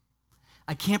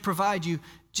 I can't provide you.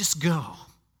 Just go.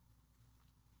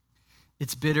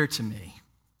 It's bitter to me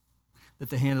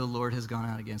that the hand of the Lord has gone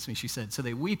out against me, she said. So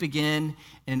they weep again,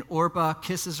 and Orpah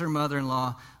kisses her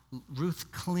mother-in-law. Ruth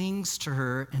clings to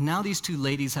her, and now these two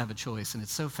ladies have a choice, and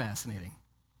it's so fascinating.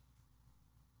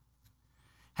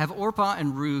 Have Orpah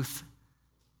and Ruth,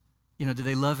 do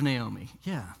they love Naomi?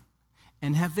 Yeah.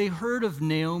 And have they heard of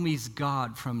Naomi's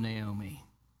God from Naomi?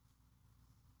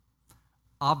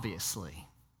 Obviously.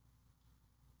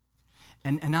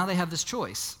 And now they have this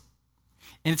choice.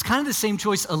 And it's kind of the same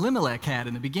choice Elimelech had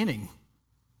in the beginning.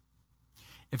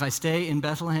 If I stay in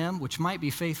Bethlehem, which might be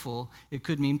faithful, it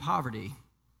could mean poverty.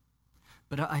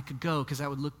 But I could go because that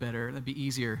would look better. That'd be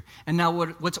easier. And now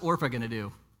what's Orpah going to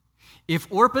do? If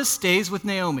Orpah stays with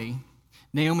Naomi,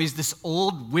 Naomi's this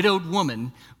old widowed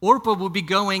woman, Orpah will be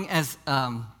going as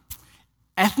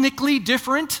ethnically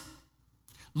different,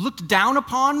 looked down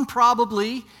upon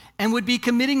probably, and would be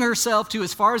committing herself to,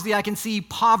 as far as the eye can see,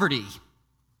 poverty.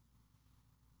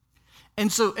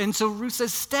 And so Ruth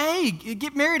says, stay,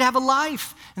 get married, have a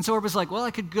life. And so Orpah's like, well,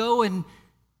 I could go and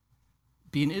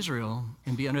be in Israel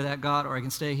and be under that God, or I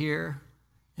can stay here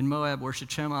in Moab, worship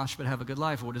Chemosh, but have a good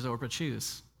life. What does Orpah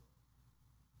choose?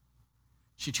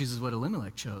 She chooses what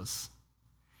Elimelech chose.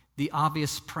 The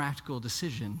obvious practical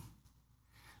decision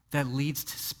that leads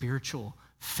to spiritual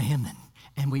famine,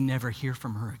 and we never hear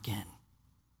from her again.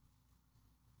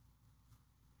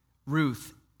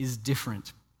 Ruth is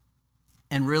different.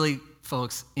 And really,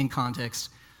 folks, in context,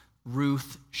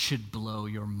 Ruth should blow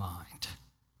your mind.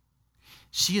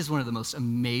 She is one of the most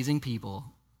amazing people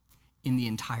in the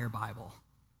entire Bible.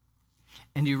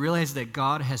 And you realize that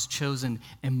God has chosen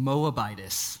a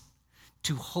Moabitess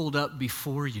to hold up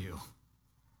before you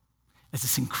as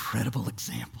this incredible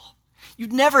example.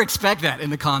 You'd never expect that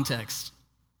in the context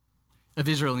of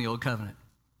Israel in the Old Covenant.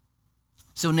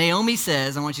 So Naomi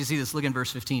says, I want you to see this, look in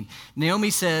verse 15. Naomi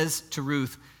says to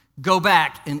Ruth, go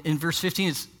back. And in verse 15,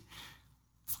 it's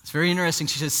very interesting.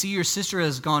 She says, see, your sister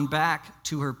has gone back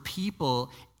to her people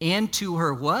and to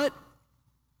her what?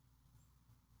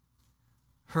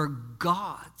 Her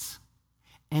gods.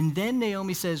 And then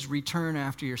Naomi says, return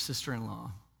after your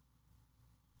sister-in-law.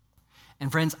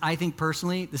 And friends, I think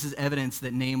personally, this is evidence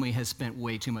that Naomi has spent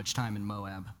way too much time in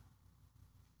Moab.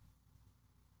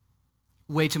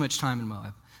 Way too much time in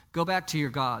Moab. Go back to your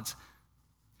gods.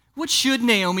 What should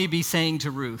Naomi be saying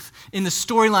to Ruth in the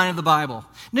storyline of the Bible?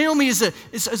 Naomi is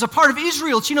a part of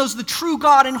Israel. She knows the true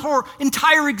God, and her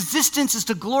entire existence is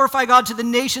to glorify God to the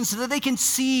nations so that they can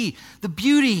see the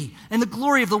beauty and the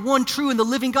glory of the one true and the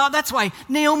living God. That's why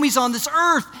Naomi's on this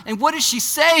earth. And what does she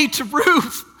say to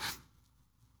Ruth?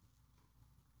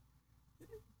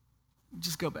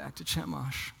 Just go back to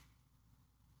Chemosh.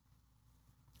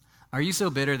 Are you so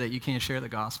bitter that you can't share the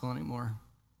gospel anymore?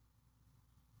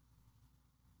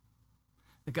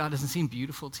 That God doesn't seem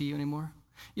beautiful to you anymore?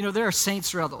 There are saints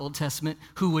throughout the Old Testament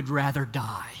who would rather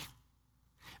die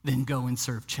than go and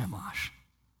serve Chemosh.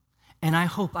 And I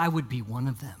hope I would be one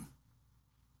of them.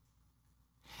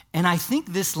 And I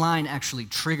think this line actually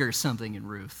triggers something in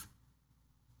Ruth.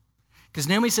 Because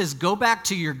Naomi says, go back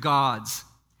to your gods.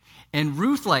 And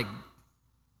Ruth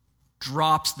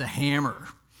drops the hammer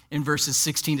in verses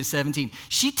 16 to 17.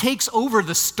 She takes over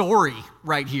the story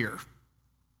right here.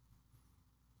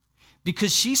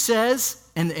 Because she says,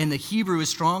 and the Hebrew is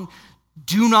strong,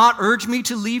 Do not urge me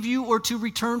to leave you or to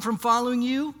return from following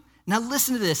you. Now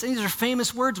listen to this. These are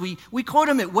famous words. We quote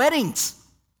them at weddings.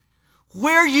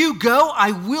 Where you go,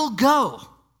 I will go.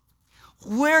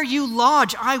 Where you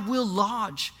lodge, I will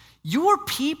lodge. Your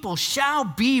people shall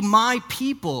be my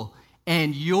people,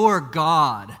 and your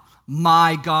God,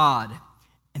 my God.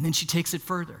 And then she takes it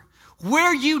further.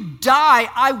 Where you die,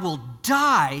 I will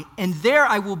die, and there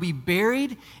I will be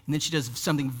buried. And then she does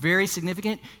something very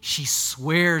significant. She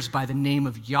swears by the name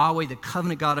of Yahweh, the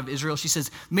covenant God of Israel. She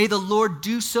says, may the Lord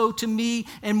do so to me,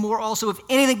 and more also, if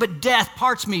anything but death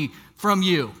parts me from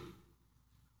you.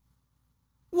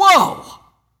 Whoa!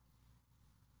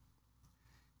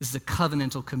 This is a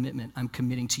covenantal commitment. I'm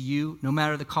committing to you, no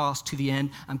matter the cost, to the end.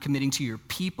 I'm committing to your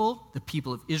people, the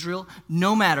people of Israel,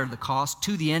 no matter the cost,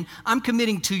 to the end. I'm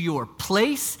committing to your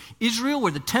place, Israel,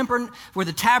 where the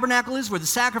tabernacle is, where the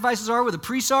sacrifices are, where the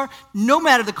priests are. No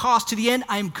matter the cost, to the end.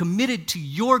 I am committed to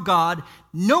your God,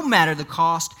 no matter the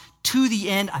cost, to the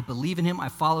end. I believe in him. I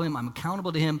follow him. I'm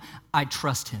accountable to him. I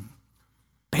trust him.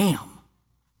 Bam.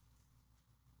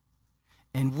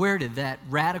 And where did that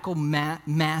radical,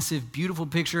 massive, beautiful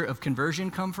picture of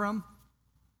conversion come from?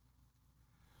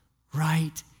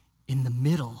 Right in the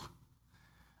middle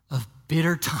of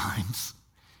bitter times,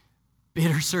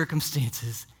 bitter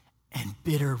circumstances, and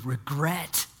bitter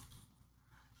regret.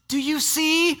 Do you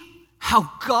see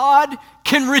how God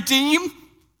can redeem?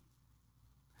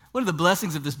 One of the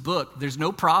blessings of this book, there's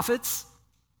no prophets,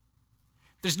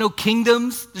 there's no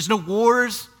kingdoms, there's no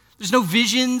wars, there's no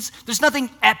visions, there's nothing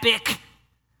epic,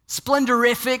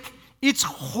 splendorific. It's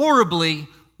horribly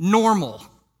normal.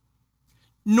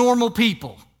 Normal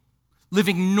people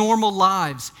living normal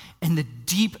lives. And the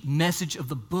deep message of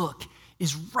the book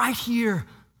is right here.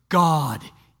 God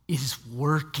is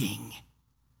working.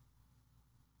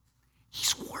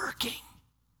 He's working.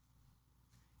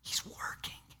 He's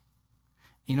working.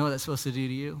 You know what that's supposed to do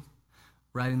to you?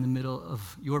 Right in the middle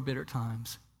of your bitter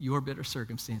times, your bitter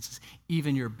circumstances,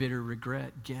 even your bitter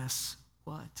regret, guess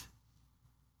what?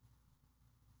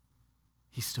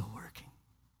 He's still working.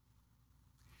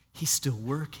 He's still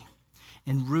working.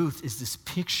 And Ruth is this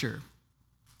picture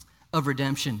of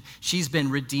redemption. She's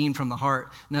been redeemed from the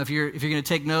heart. Now, if you're going to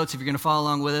take notes, if you're going to follow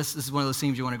along with us, this is one of those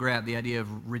themes you want to grab, the idea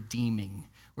of redeeming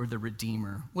or the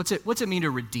Redeemer. What's it mean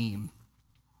to redeem?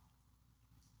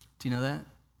 Do you know that?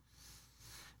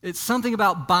 It's something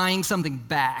about buying something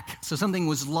back. So something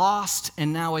was lost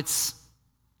and now it's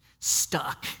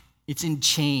stuck. It's in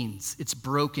chains, it's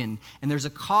broken, and there's a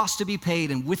cost to be paid,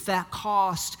 and with that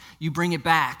cost, you bring it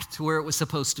back to where it was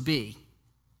supposed to be.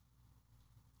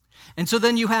 And so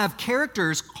then you have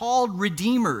characters called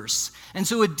redeemers. And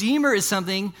so a redeemer is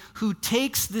something who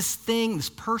takes this thing, this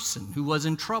person who was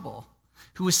in trouble,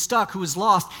 who was stuck, who was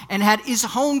lost, and had his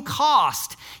own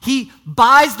cost. He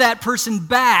buys that person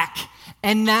back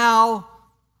and now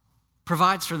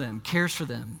provides for them, cares for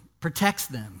them, protects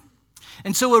them.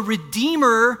 And so a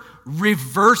redeemer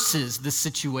reverses the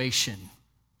situation.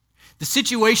 The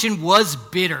situation was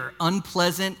bitter,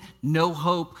 unpleasant, no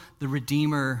hope. The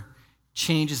redeemer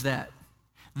changes that.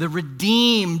 The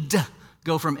redeemed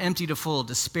go from empty to full,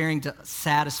 despairing to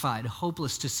satisfied,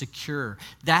 hopeless to secure.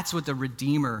 That's what the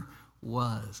redeemer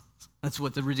was. That's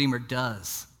what the redeemer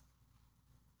does.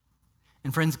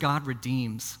 And friends, God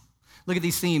redeems. Look at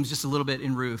these themes just a little bit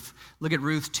in Ruth. Look at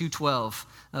Ruth 2:12.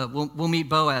 We'll meet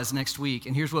Boaz next week,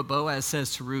 and here's what Boaz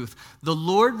says to Ruth. The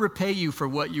Lord repay you for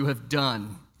what you have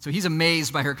done. So he's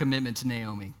amazed by her commitment to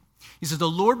Naomi. He says, the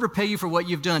Lord repay you for what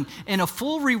you've done, and a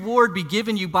full reward be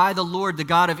given you by the Lord, the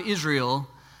God of Israel.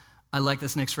 I like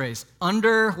this next phrase.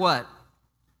 Under what?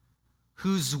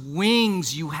 Whose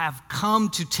wings you have come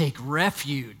to take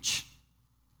refuge.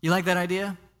 You like that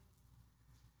idea?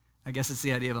 I guess it's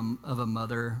the idea of a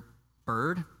mother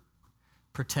bird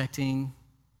protecting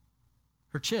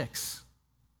her chicks.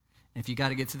 And if you got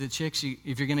to get to the chicks,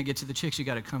 if you're going to get to the chicks, you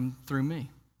got to come through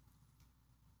me.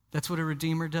 That's what a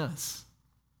redeemer does.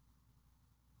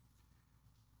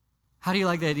 How do you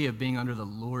like the idea of being under the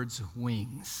Lord's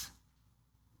wings?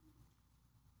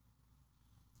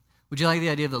 Would you like the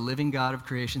idea of the living God of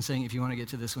creation saying, if you want to get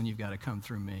to this one, you've got to come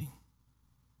through me?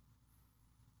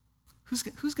 Who's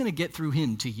going to get through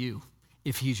him to you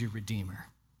if he's your redeemer?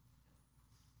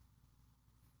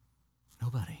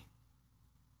 Nobody.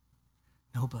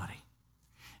 Nobody.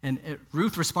 And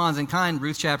Ruth responds in kind,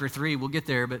 Ruth chapter 3, we'll get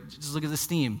there, but just look at this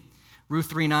theme. Ruth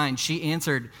 3:9, she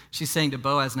answered, she's saying to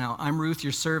Boaz now, I'm Ruth,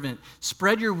 your servant.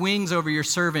 Spread your wings over your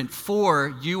servant,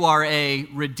 for you are a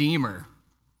redeemer.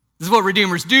 This is what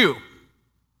redeemers do.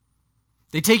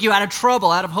 They take you out of trouble,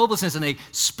 out of hopelessness, and they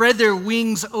spread their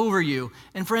wings over you.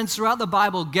 And friends, throughout the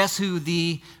Bible, guess who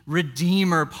the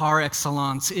Redeemer par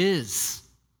excellence is?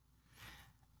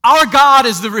 Our God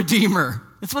is the Redeemer.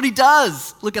 That's what he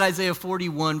does. Look at Isaiah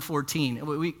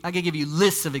 41:14. I could give you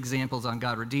lists of examples on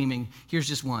God redeeming. Here's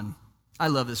just one. I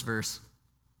love this verse.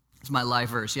 It's my life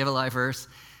verse. You have a life verse?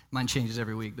 Mine changes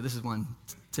every week, but this is one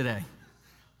today.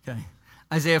 Okay.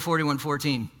 Isaiah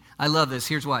 41:14. I love this.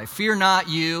 Here's why. Fear not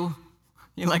you.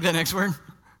 You like that next word?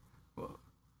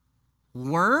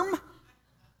 Worm?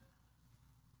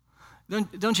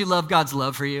 Don't you love God's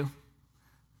love for you?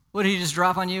 What did he just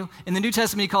drop on you? In the New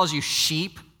Testament, he calls you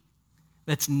sheep.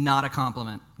 That's not a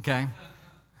compliment, okay?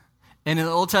 And in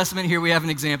the Old Testament, here we have an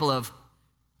example of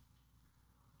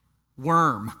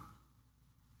worm.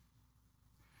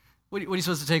 What are you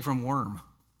supposed to take from worm?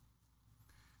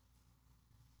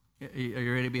 Are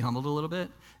you ready to be humbled a little bit?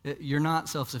 You're not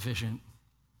self-sufficient.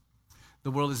 The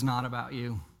world is not about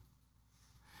you.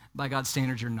 By God's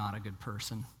standards, you're not a good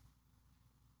person.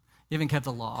 You haven't kept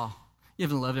the law. You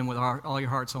haven't loved him with all your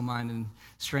heart, soul, mind, and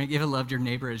strength. You haven't loved your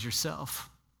neighbor as yourself.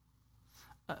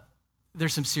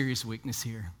 There's some serious weakness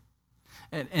here.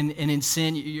 And in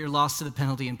sin, you're lost to the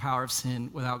penalty and power of sin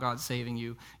without God saving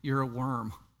you. You're a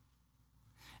worm.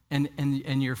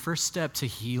 And your first step to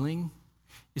healing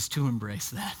is to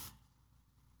embrace that.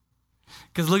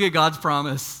 Because look at God's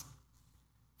promise.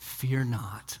 Fear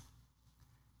not,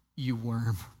 you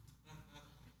worm.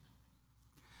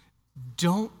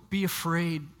 Don't be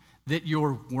afraid that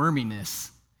your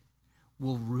worminess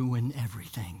will ruin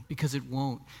everything, because it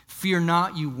won't. Fear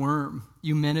not, you worm,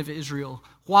 you men of Israel.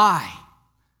 Why?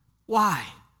 Why?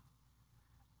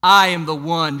 I am the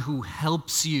one who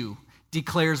helps you,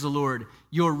 declares the Lord.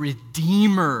 Your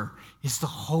Redeemer is the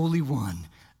Holy One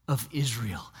of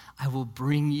Israel. I will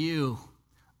bring you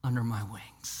under my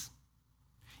wings.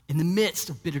 In the midst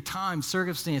of bitter times,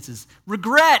 circumstances,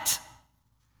 regret,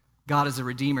 God is a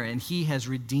Redeemer, and he has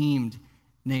redeemed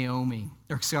Naomi.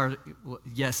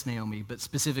 Yes, Naomi, but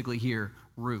specifically here,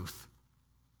 Ruth.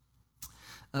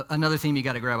 Another theme you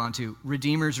got to grab onto,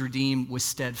 Redeemers redeemed with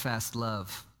steadfast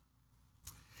love.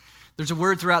 There's a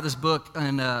word throughout this book,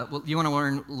 and you want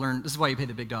to learn, this is why you pay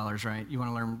the big dollars, right? You want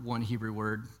to learn one Hebrew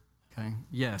word, okay?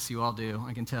 Yes, you all do.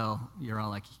 I can tell you're all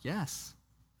like, yes.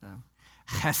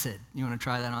 Chesed. You want to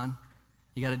try that on?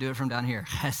 You got to do it from down here.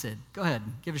 Chesed. Go ahead.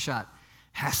 Give it a shot.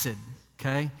 Chesed.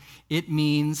 Okay? It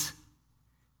means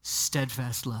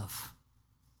steadfast love.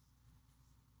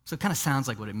 So it kind of sounds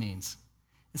like what it means.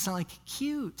 It's not like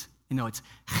cute. You know, it's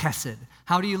chesed.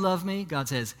 How do you love me? God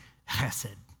says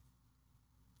chesed.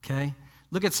 Okay?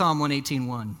 Look at Psalm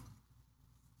 118:1.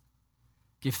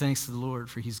 Give thanks to the Lord,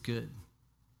 for he's good.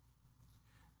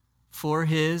 For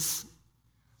his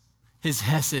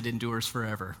hesed endures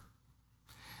forever.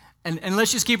 And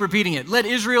let's just keep repeating it. Let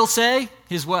Israel say,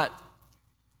 his what?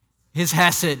 His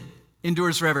hesed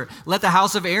endures forever. Let the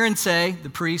house of Aaron say, the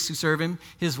priests who serve him,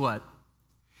 his what?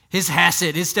 His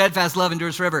hesed, his steadfast love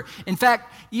endures forever. In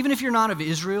fact, even if you're not of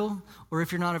Israel or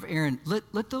if you're not of Aaron,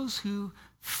 let those who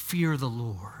fear the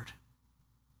Lord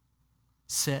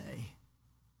say,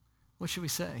 what should we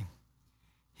say?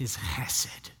 His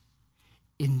hesed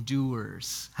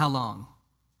endures. How long?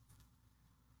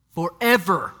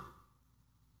 Forever.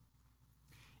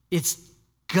 It's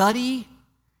gutty,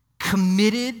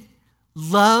 committed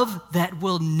love that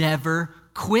will never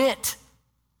quit.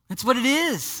 That's what it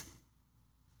is.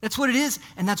 That's what it is,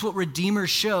 and that's what redeemers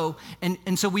show.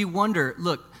 And so we wonder,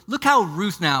 look how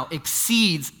Ruth now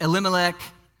exceeds Elimelech,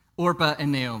 Orpah,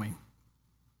 and Naomi.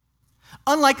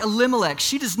 Unlike Elimelech,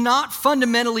 she does not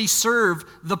fundamentally serve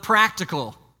the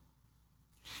practical.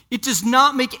 It does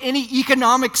not make any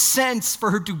economic sense for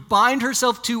her to bind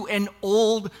herself to an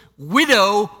old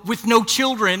widow with no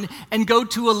children and go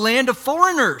to a land of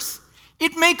foreigners.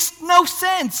 It makes no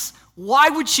sense. Why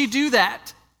would she do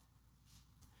that?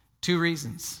 2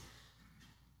 reasons.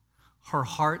 Her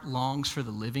heart longs for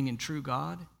the living and true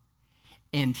God,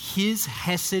 and his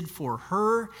hesed for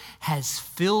her has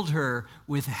filled her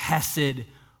with hesed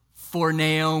for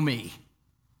Naomi.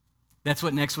 That's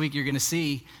what next week you're going to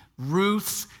see.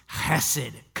 Ruth's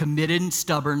hesed, committed and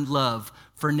stubborn love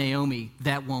for Naomi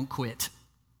that won't quit.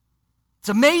 It's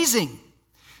amazing.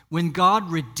 When God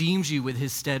redeems you with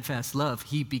his steadfast love,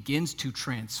 he begins to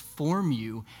transform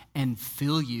you and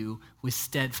fill you with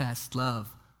steadfast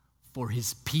love for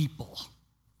his people.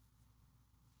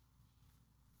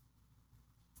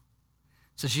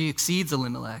 So she exceeds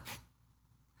Elimelech.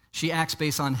 She acts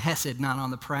based on hesed, not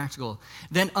on the practical.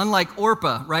 Then, unlike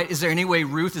Orpah, right, is there any way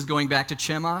Ruth is going back to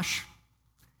Chemosh?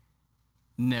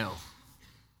 No.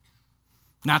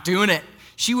 Not doing it.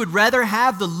 She would rather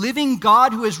have the living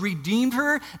God who has redeemed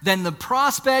her than the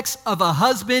prospects of a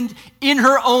husband in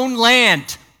her own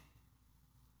land.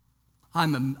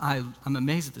 I'm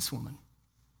amazed at this woman.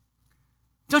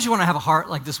 Don't you want to have a heart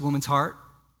like this woman's heart?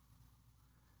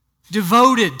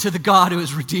 Devoted to the God who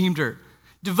has redeemed her.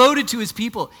 Devoted to his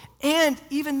people. And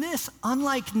even this,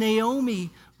 unlike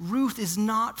Naomi, Ruth is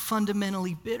not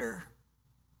fundamentally bitter.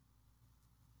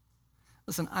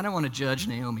 Listen, I don't want to judge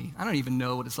Naomi. I don't even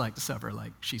know what it's like to suffer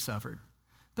like she suffered.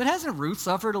 But hasn't Ruth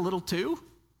suffered a little too?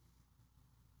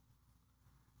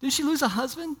 Didn't she lose a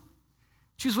husband?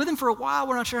 She was with him for a while.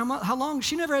 We're not sure how long.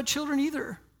 She never had children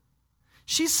either.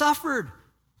 She suffered.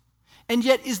 And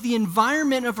yet, is the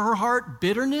environment of her heart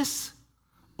bitterness?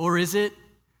 Or is it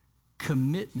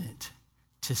commitment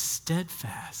to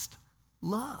steadfast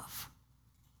love?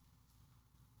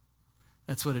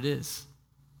 That's what it is.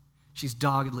 She's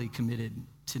doggedly committed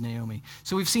to Naomi.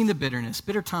 So we've seen the bitterness,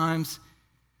 bitter times,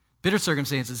 bitter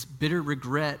circumstances, bitter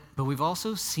regret, but we've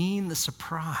also seen the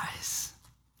surprise.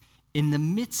 In the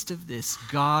midst of this,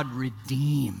 God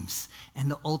redeems, and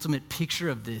the ultimate picture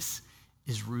of this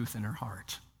is Ruth and her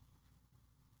heart.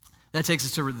 That takes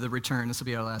us to the return. This will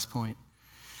be our last point.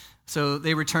 So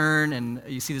they return, and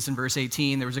you see this in verse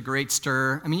 18. There was a great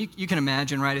stir. I mean, you can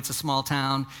imagine, right? It's a small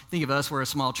town. Think of us, we're a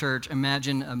small church.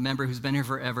 Imagine a member who's been here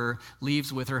forever,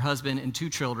 leaves with her husband and 2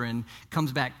 children,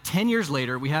 comes back 10 years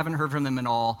later. We haven't heard from them at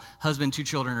all. Husband, 2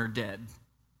 children are dead.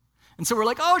 And so we're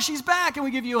like, oh, she's back, and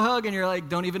we give you a hug, and you're like,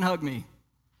 don't even hug me.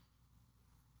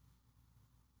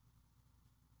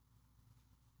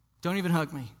 Don't even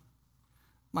hug me.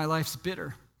 My life's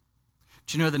bitter.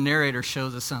 But you know, the narrator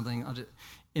shows us something.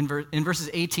 In verses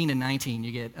 18 and 19,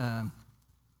 you get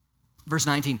verse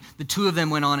 19. The 2 of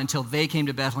them went on until they came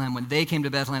to Bethlehem. When they came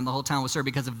to Bethlehem, the whole town was stirred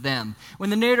because of them.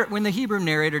 When the Hebrew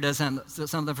narrator does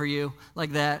something for you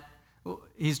like that,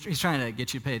 he's trying to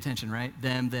get you to pay attention, right?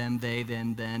 Them, they,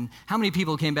 them, then. How many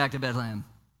people came back to Bethlehem?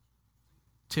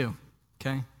 2,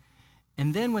 okay?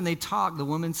 And then when they talk, the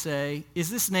women say, is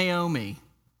this Naomi?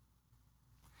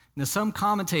 Now, some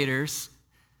commentators,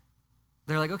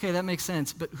 they're like, okay, that makes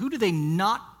sense, but who do they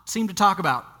not seem to talk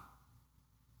about?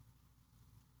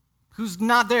 Who's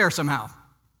not there somehow?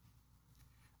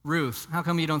 Ruth. How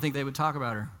come you don't think they would talk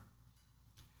about her?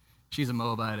 She's a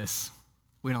Moabitess.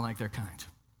 We don't like their kind.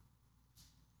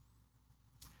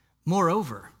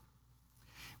 Moreover,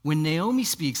 when Naomi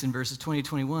speaks in verses 20 to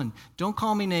 21, don't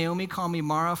call me Naomi, call me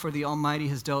Mara, for the Almighty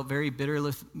has dealt very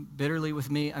bitterly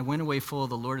with me. I went away full,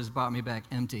 the Lord has brought me back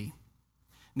empty.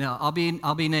 Now, I'll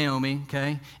be Naomi,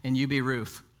 okay, and you be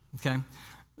Ruth, okay?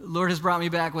 The Lord has brought me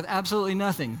back with absolutely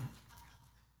nothing.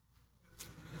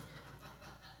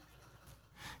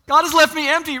 God has left me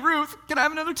empty. Ruth, can I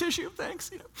have another tissue?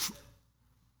 Thanks.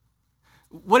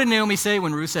 What did Naomi say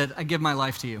when Ruth said, I give my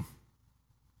life to you?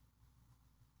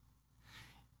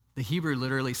 The Hebrew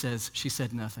literally says, she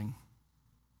said nothing.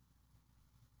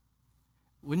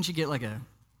 Wouldn't you get like a,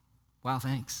 wow,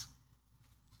 thanks?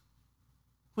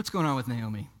 What's going on with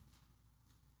Naomi?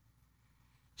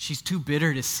 She's too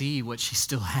bitter to see what she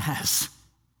still has.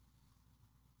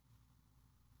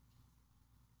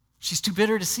 She's too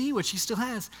bitter to see what she still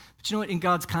has. But you know what? In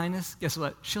God's kindness, guess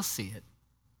what? She'll see it.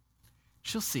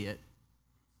 She'll see it.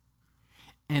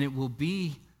 And it will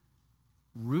be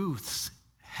Ruth's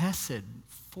hesed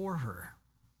for her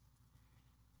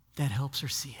that helps her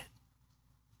see it.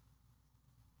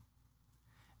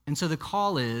 And so the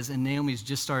call is, and Naomi's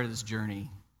just started this journey,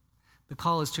 the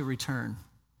call is to return.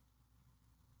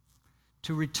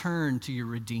 To return to your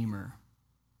Redeemer.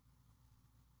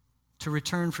 To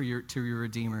return to your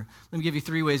Redeemer. Let me give you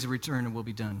 3 ways of return and we'll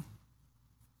be done.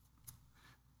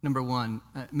 Number 1,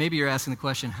 maybe you're asking the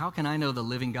question, how can I know the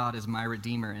living God is my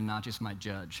Redeemer and not just my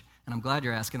judge? And I'm glad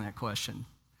you're asking that question,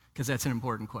 because that's an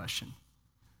important question.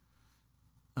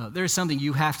 There's something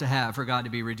you have to have for God to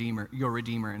be your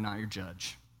Redeemer and not your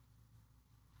judge.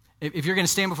 If you're going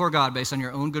to stand before God based on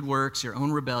your own good works, your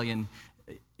own rebellion,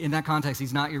 in that context,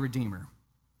 he's not your Redeemer.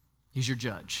 He's your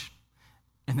judge.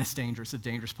 And that's dangerous, a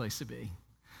dangerous place to be.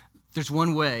 There's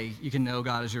one way you can know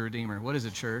God is your Redeemer. What is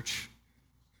it, church?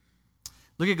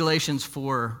 Look at Galatians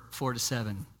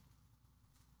 4:4-7.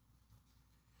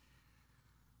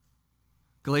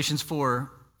 Galatians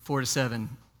 4:4-7.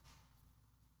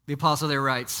 The apostle there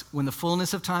writes, when the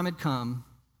fullness of time had come,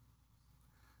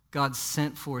 God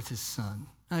sent forth his son.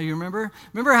 Now, you remember?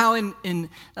 Remember how in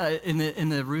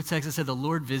the Ruth text it said the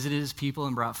Lord visited his people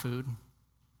and brought food?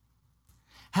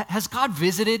 Has God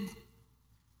visited?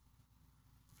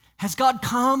 Has God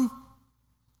come?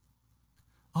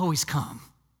 Oh, he's come.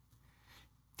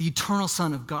 The eternal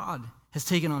Son of God has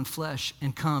taken on flesh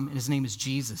and come, and his name is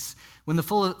Jesus. When the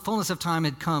fullness of time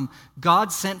had come,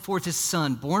 God sent forth his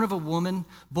Son, born of a woman,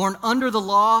 born under the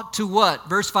law, to what?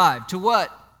 Verse 5, to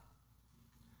what?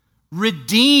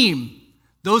 Redeem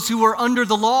those who were under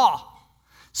the law.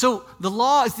 So the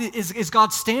law is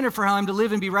God's standard for how I'm to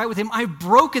live and be right with him. I've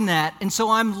broken that, and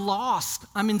so I'm lost.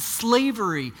 I'm in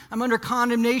slavery. I'm under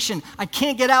condemnation. I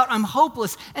can't get out. I'm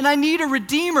hopeless, and I need a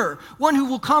redeemer, one who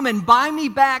will come and buy me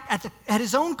back at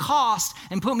his own cost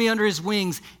and put me under his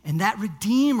wings. And that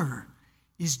redeemer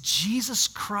is Jesus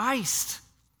Christ.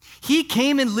 He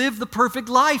came and lived the perfect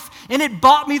life, and it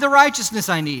bought me the righteousness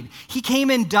I need. He came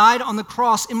and died on the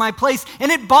cross in my place,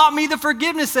 and it bought me the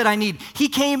forgiveness that I need. He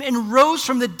came and rose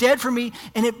from the dead for me,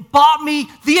 and it bought me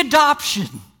the adoption.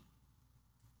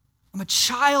 I'm a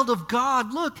child of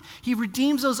God. Look, he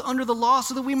redeems those under the law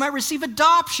so that we might receive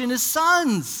adoption as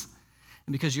sons.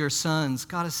 And because you're sons,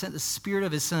 God has sent the Spirit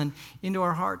of his Son into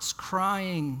our hearts,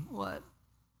 crying, what?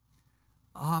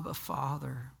 Abba,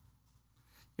 Father.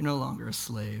 You're no longer a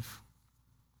slave.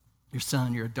 You're a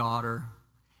son, you're a daughter,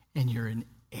 and you're an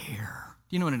heir.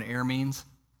 Do you know what an heir means?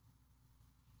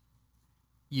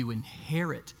 You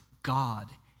inherit God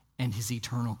and his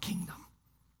eternal kingdom.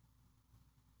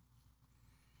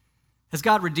 Has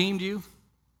God redeemed you?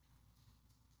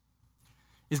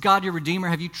 Is God your Redeemer?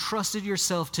 Have you trusted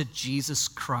yourself to Jesus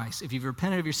Christ? If you've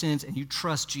repented of your sins and you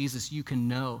trust Jesus, you can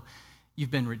know you've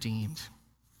been redeemed.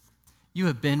 You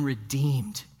have been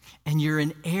redeemed. And you're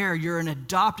an heir, you're an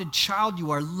adopted child,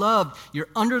 you are loved, you're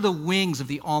under the wings of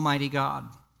the Almighty God.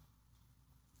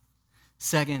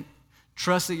 Second,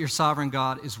 trust that your sovereign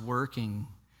God is working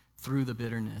through the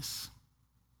bitterness.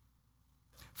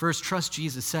 First, trust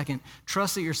Jesus. Second,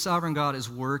 trust that your sovereign God is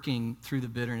working through the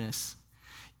bitterness.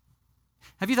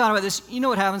 Have you thought about this? You know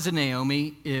what happens to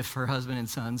Naomi if her husband and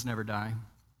sons never die?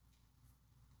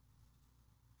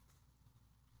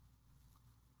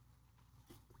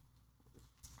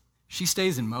 She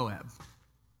stays in Moab.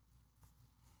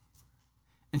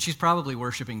 And she's probably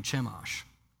worshiping Chemosh.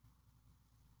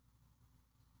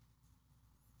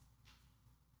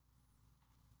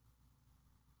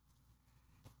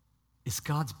 Is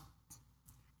God's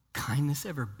kindness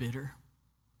ever bitter?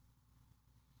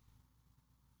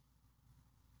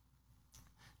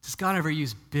 Does God ever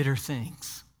use bitter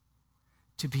things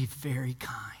to be very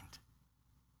kind?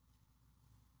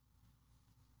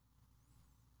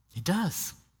 He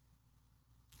does.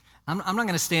 I'm not going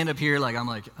to stand up here like,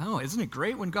 oh, isn't it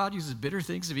great when God uses bitter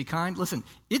things to be kind? Listen,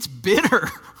 it's bitter.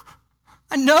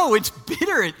 I know it's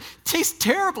bitter. It tastes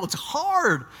terrible. It's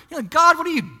hard. You're like, God, what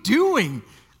are you doing?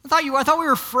 I thought we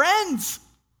were friends.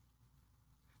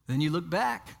 Then you look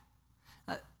back.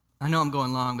 I know I'm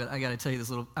going long, but I got to tell you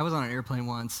this I was on an airplane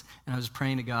once, and I was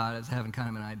praying to God. I was having kind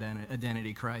of an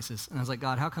identity crisis. And I was like,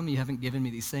 God, how come you haven't given me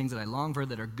these things that I long for,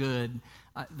 that are good,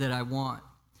 that I want?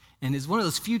 And it's one of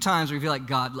those few times where you feel like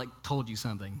God told you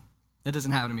something. That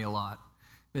doesn't happen to me a lot.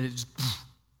 But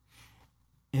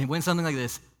and it went something like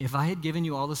this. If I had given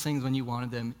you all those things when you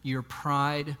wanted them, your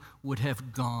pride would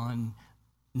have gone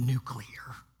nuclear.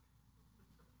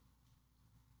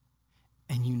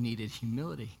 And you needed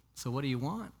humility. So what do you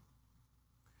want?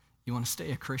 You want to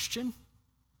stay a Christian?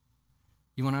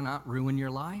 You want to not ruin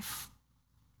your life?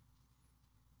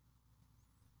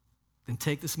 Then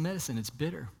take this medicine. It's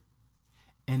bitter.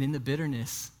 And in the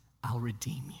bitterness, I'll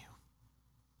redeem you.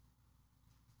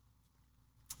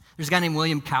 There's a guy named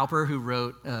William Cowper who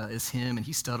wrote this hymn, and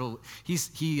he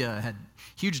had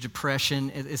huge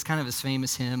depression. It's kind of his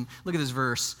famous hymn. Look at this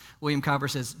verse. William Cowper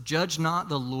says, "Judge not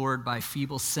the Lord by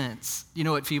feeble sense." You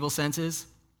know what feeble sense is?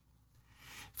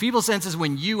 Feeble sense is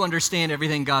when you understand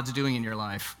everything God's doing in your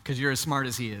life because you're as smart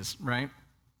as he is, right?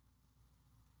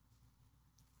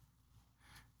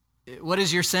 What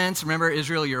is your sense? Remember,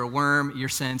 Israel, you're a worm. Your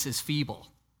sense is feeble.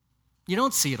 You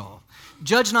don't see it all.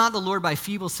 Judge not the Lord by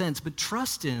feeble sense, but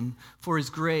trust him for his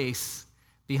grace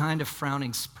behind a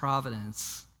frowning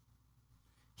providence.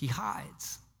 He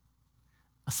hides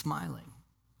a smiling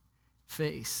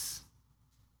face.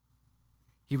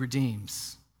 He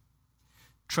redeems.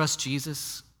 Trust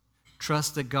Jesus.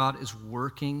 Trust that God is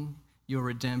working your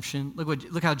redemption.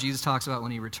 Look how Jesus talks about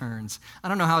when he returns. I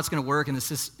don't know how it's going to work in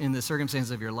the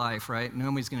circumstances of your life, right?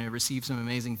 Nobody's going to receive some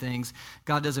amazing things.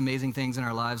 God does amazing things in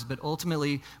our lives, but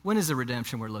ultimately, when is the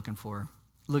redemption we're looking for?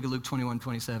 Look at Luke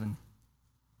 21:27.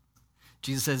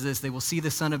 Jesus says this, "They will see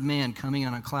the Son of Man coming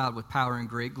on a cloud with power and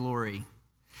great glory."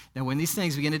 Now, when these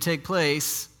things begin to take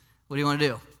place, what do you want to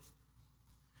do?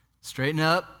 Straighten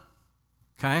up,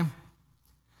 okay?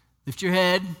 Lift your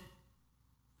head.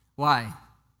 Why?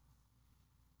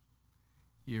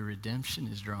 Your redemption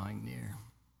is drawing near.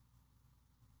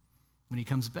 when he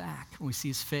comes back, when we see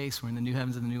his face, we're in the new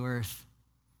heavens and the new earth.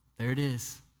 There it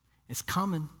is. It's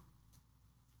coming.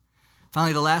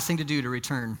 Finally, the last thing to do to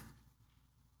return.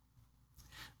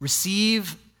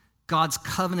 Receive God's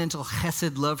covenantal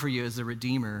chesed love for you as a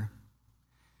redeemer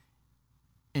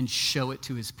and show it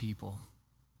to his people.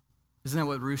 Isn't that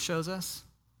what Ruth shows us?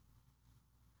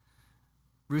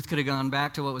 Ruth could have gone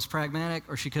back to what was pragmatic,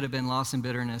 or she could have been lost in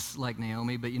bitterness like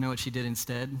Naomi, but you know what she did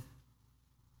instead?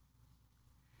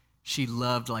 She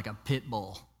loved like a pit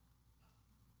bull.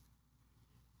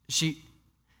 She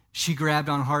grabbed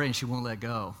on hard and she won't let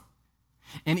go.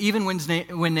 And even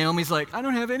when Naomi's like, I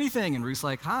don't have anything, and Ruth's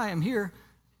like, hi, I'm here.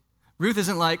 Ruth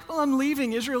isn't like, oh, I'm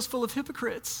leaving. Israel's full of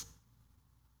hypocrites.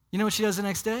 You know what she does the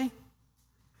next day?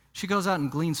 She goes out and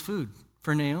gleans food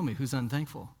for Naomi, who's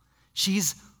unthankful.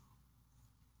 She's,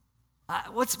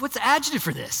 what's the adjective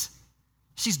for this?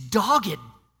 She's dogged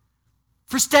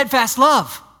for steadfast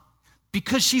love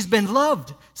because she's been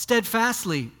loved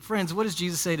steadfastly. Friends, what does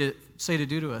Jesus say to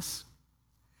do to us?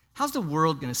 How's the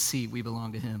world going to see we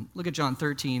belong to him? Look at John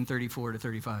 13, 34 to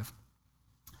 35.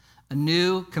 A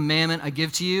new commandment I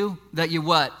give to you, that you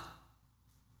what?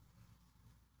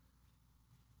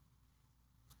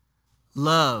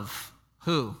 Love.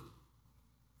 Who?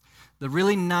 The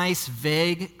really nice,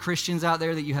 vague Christians out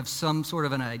there that you have some sort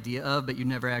of an idea of, but you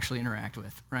never actually interact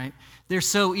with, right? They're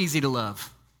so easy to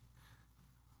love.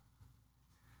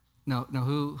 No,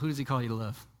 who does he call you to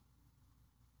love?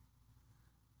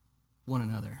 One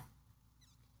another.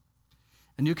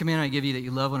 A new command I give you, that you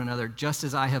love one another just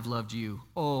as I have loved you.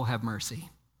 Oh, have mercy.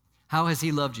 How has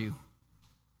he loved you?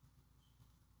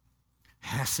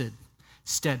 Hesed,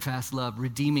 steadfast love,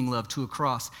 redeeming love to a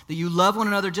cross. That you love one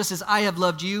another just as I have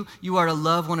loved you. You are to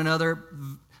love one another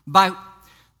by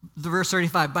the verse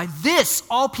 35. By this,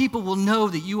 all people will know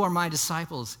that you are my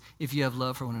disciples if you have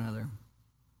love for one another.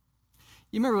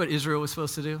 You remember what Israel was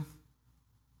supposed to do?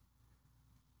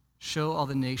 Show all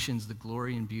the nations the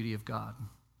glory and beauty of God.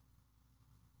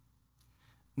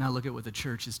 Now look at what the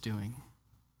church is doing.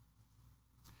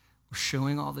 We're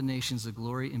showing all the nations the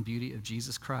glory and beauty of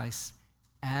Jesus Christ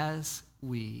as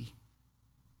we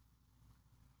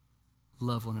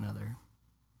love one another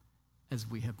as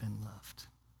we have been loved.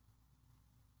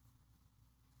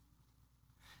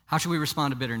 How should we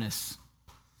respond to bitterness?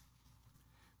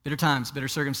 Bitter times, bitter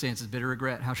circumstances, bitter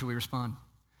regret. How should we respond?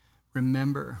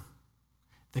 Remember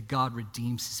that God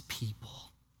redeems his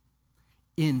people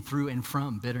in, through, and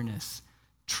from bitterness.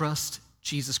 Trust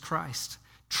Jesus Christ.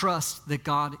 Trust that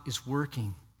God is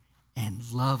working, and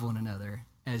love one another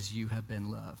as you have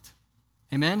been loved.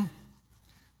 Amen?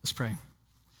 Let's pray.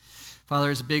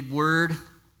 Father, it's a big word.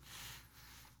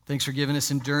 Thanks for giving us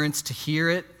endurance to hear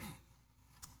it.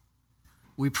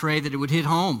 We pray that it would hit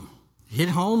home. Hit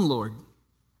home, Lord.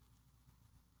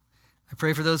 I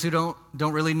pray for those who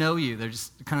don't really know you. They're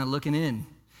just kind of looking in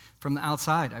from the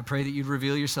outside. I pray that you'd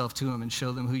reveal yourself to them and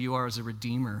show them who you are as a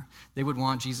redeemer. They would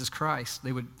want Jesus Christ.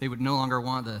 They would no longer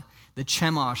want the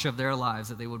chemosh of their lives,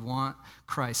 that they would want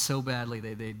Christ so badly.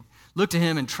 They'd look to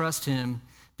him and trust him,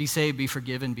 be saved, be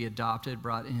forgiven, be adopted,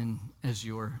 brought in as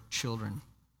your children.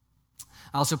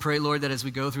 I also pray, Lord, that as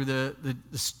we go through the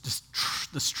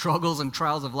struggles and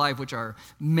trials of life, which are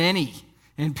many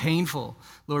and painful,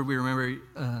 Lord, we remember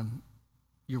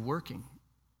you're working.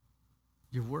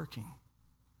 You're working.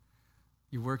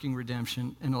 You're working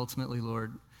redemption, and ultimately,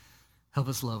 Lord, help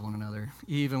us love one another,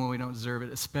 even when we don't deserve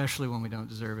it, especially when we don't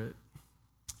deserve it.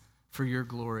 For your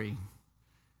glory,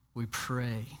 we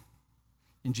pray.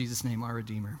 In Jesus' name, our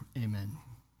Redeemer, amen.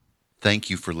 Thank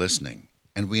you for listening,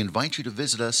 and we invite you to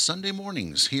visit us Sunday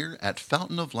mornings here at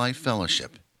Fountain of Life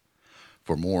Fellowship.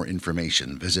 For more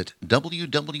information, visit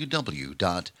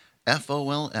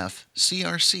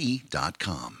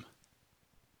www.folfcrc.com.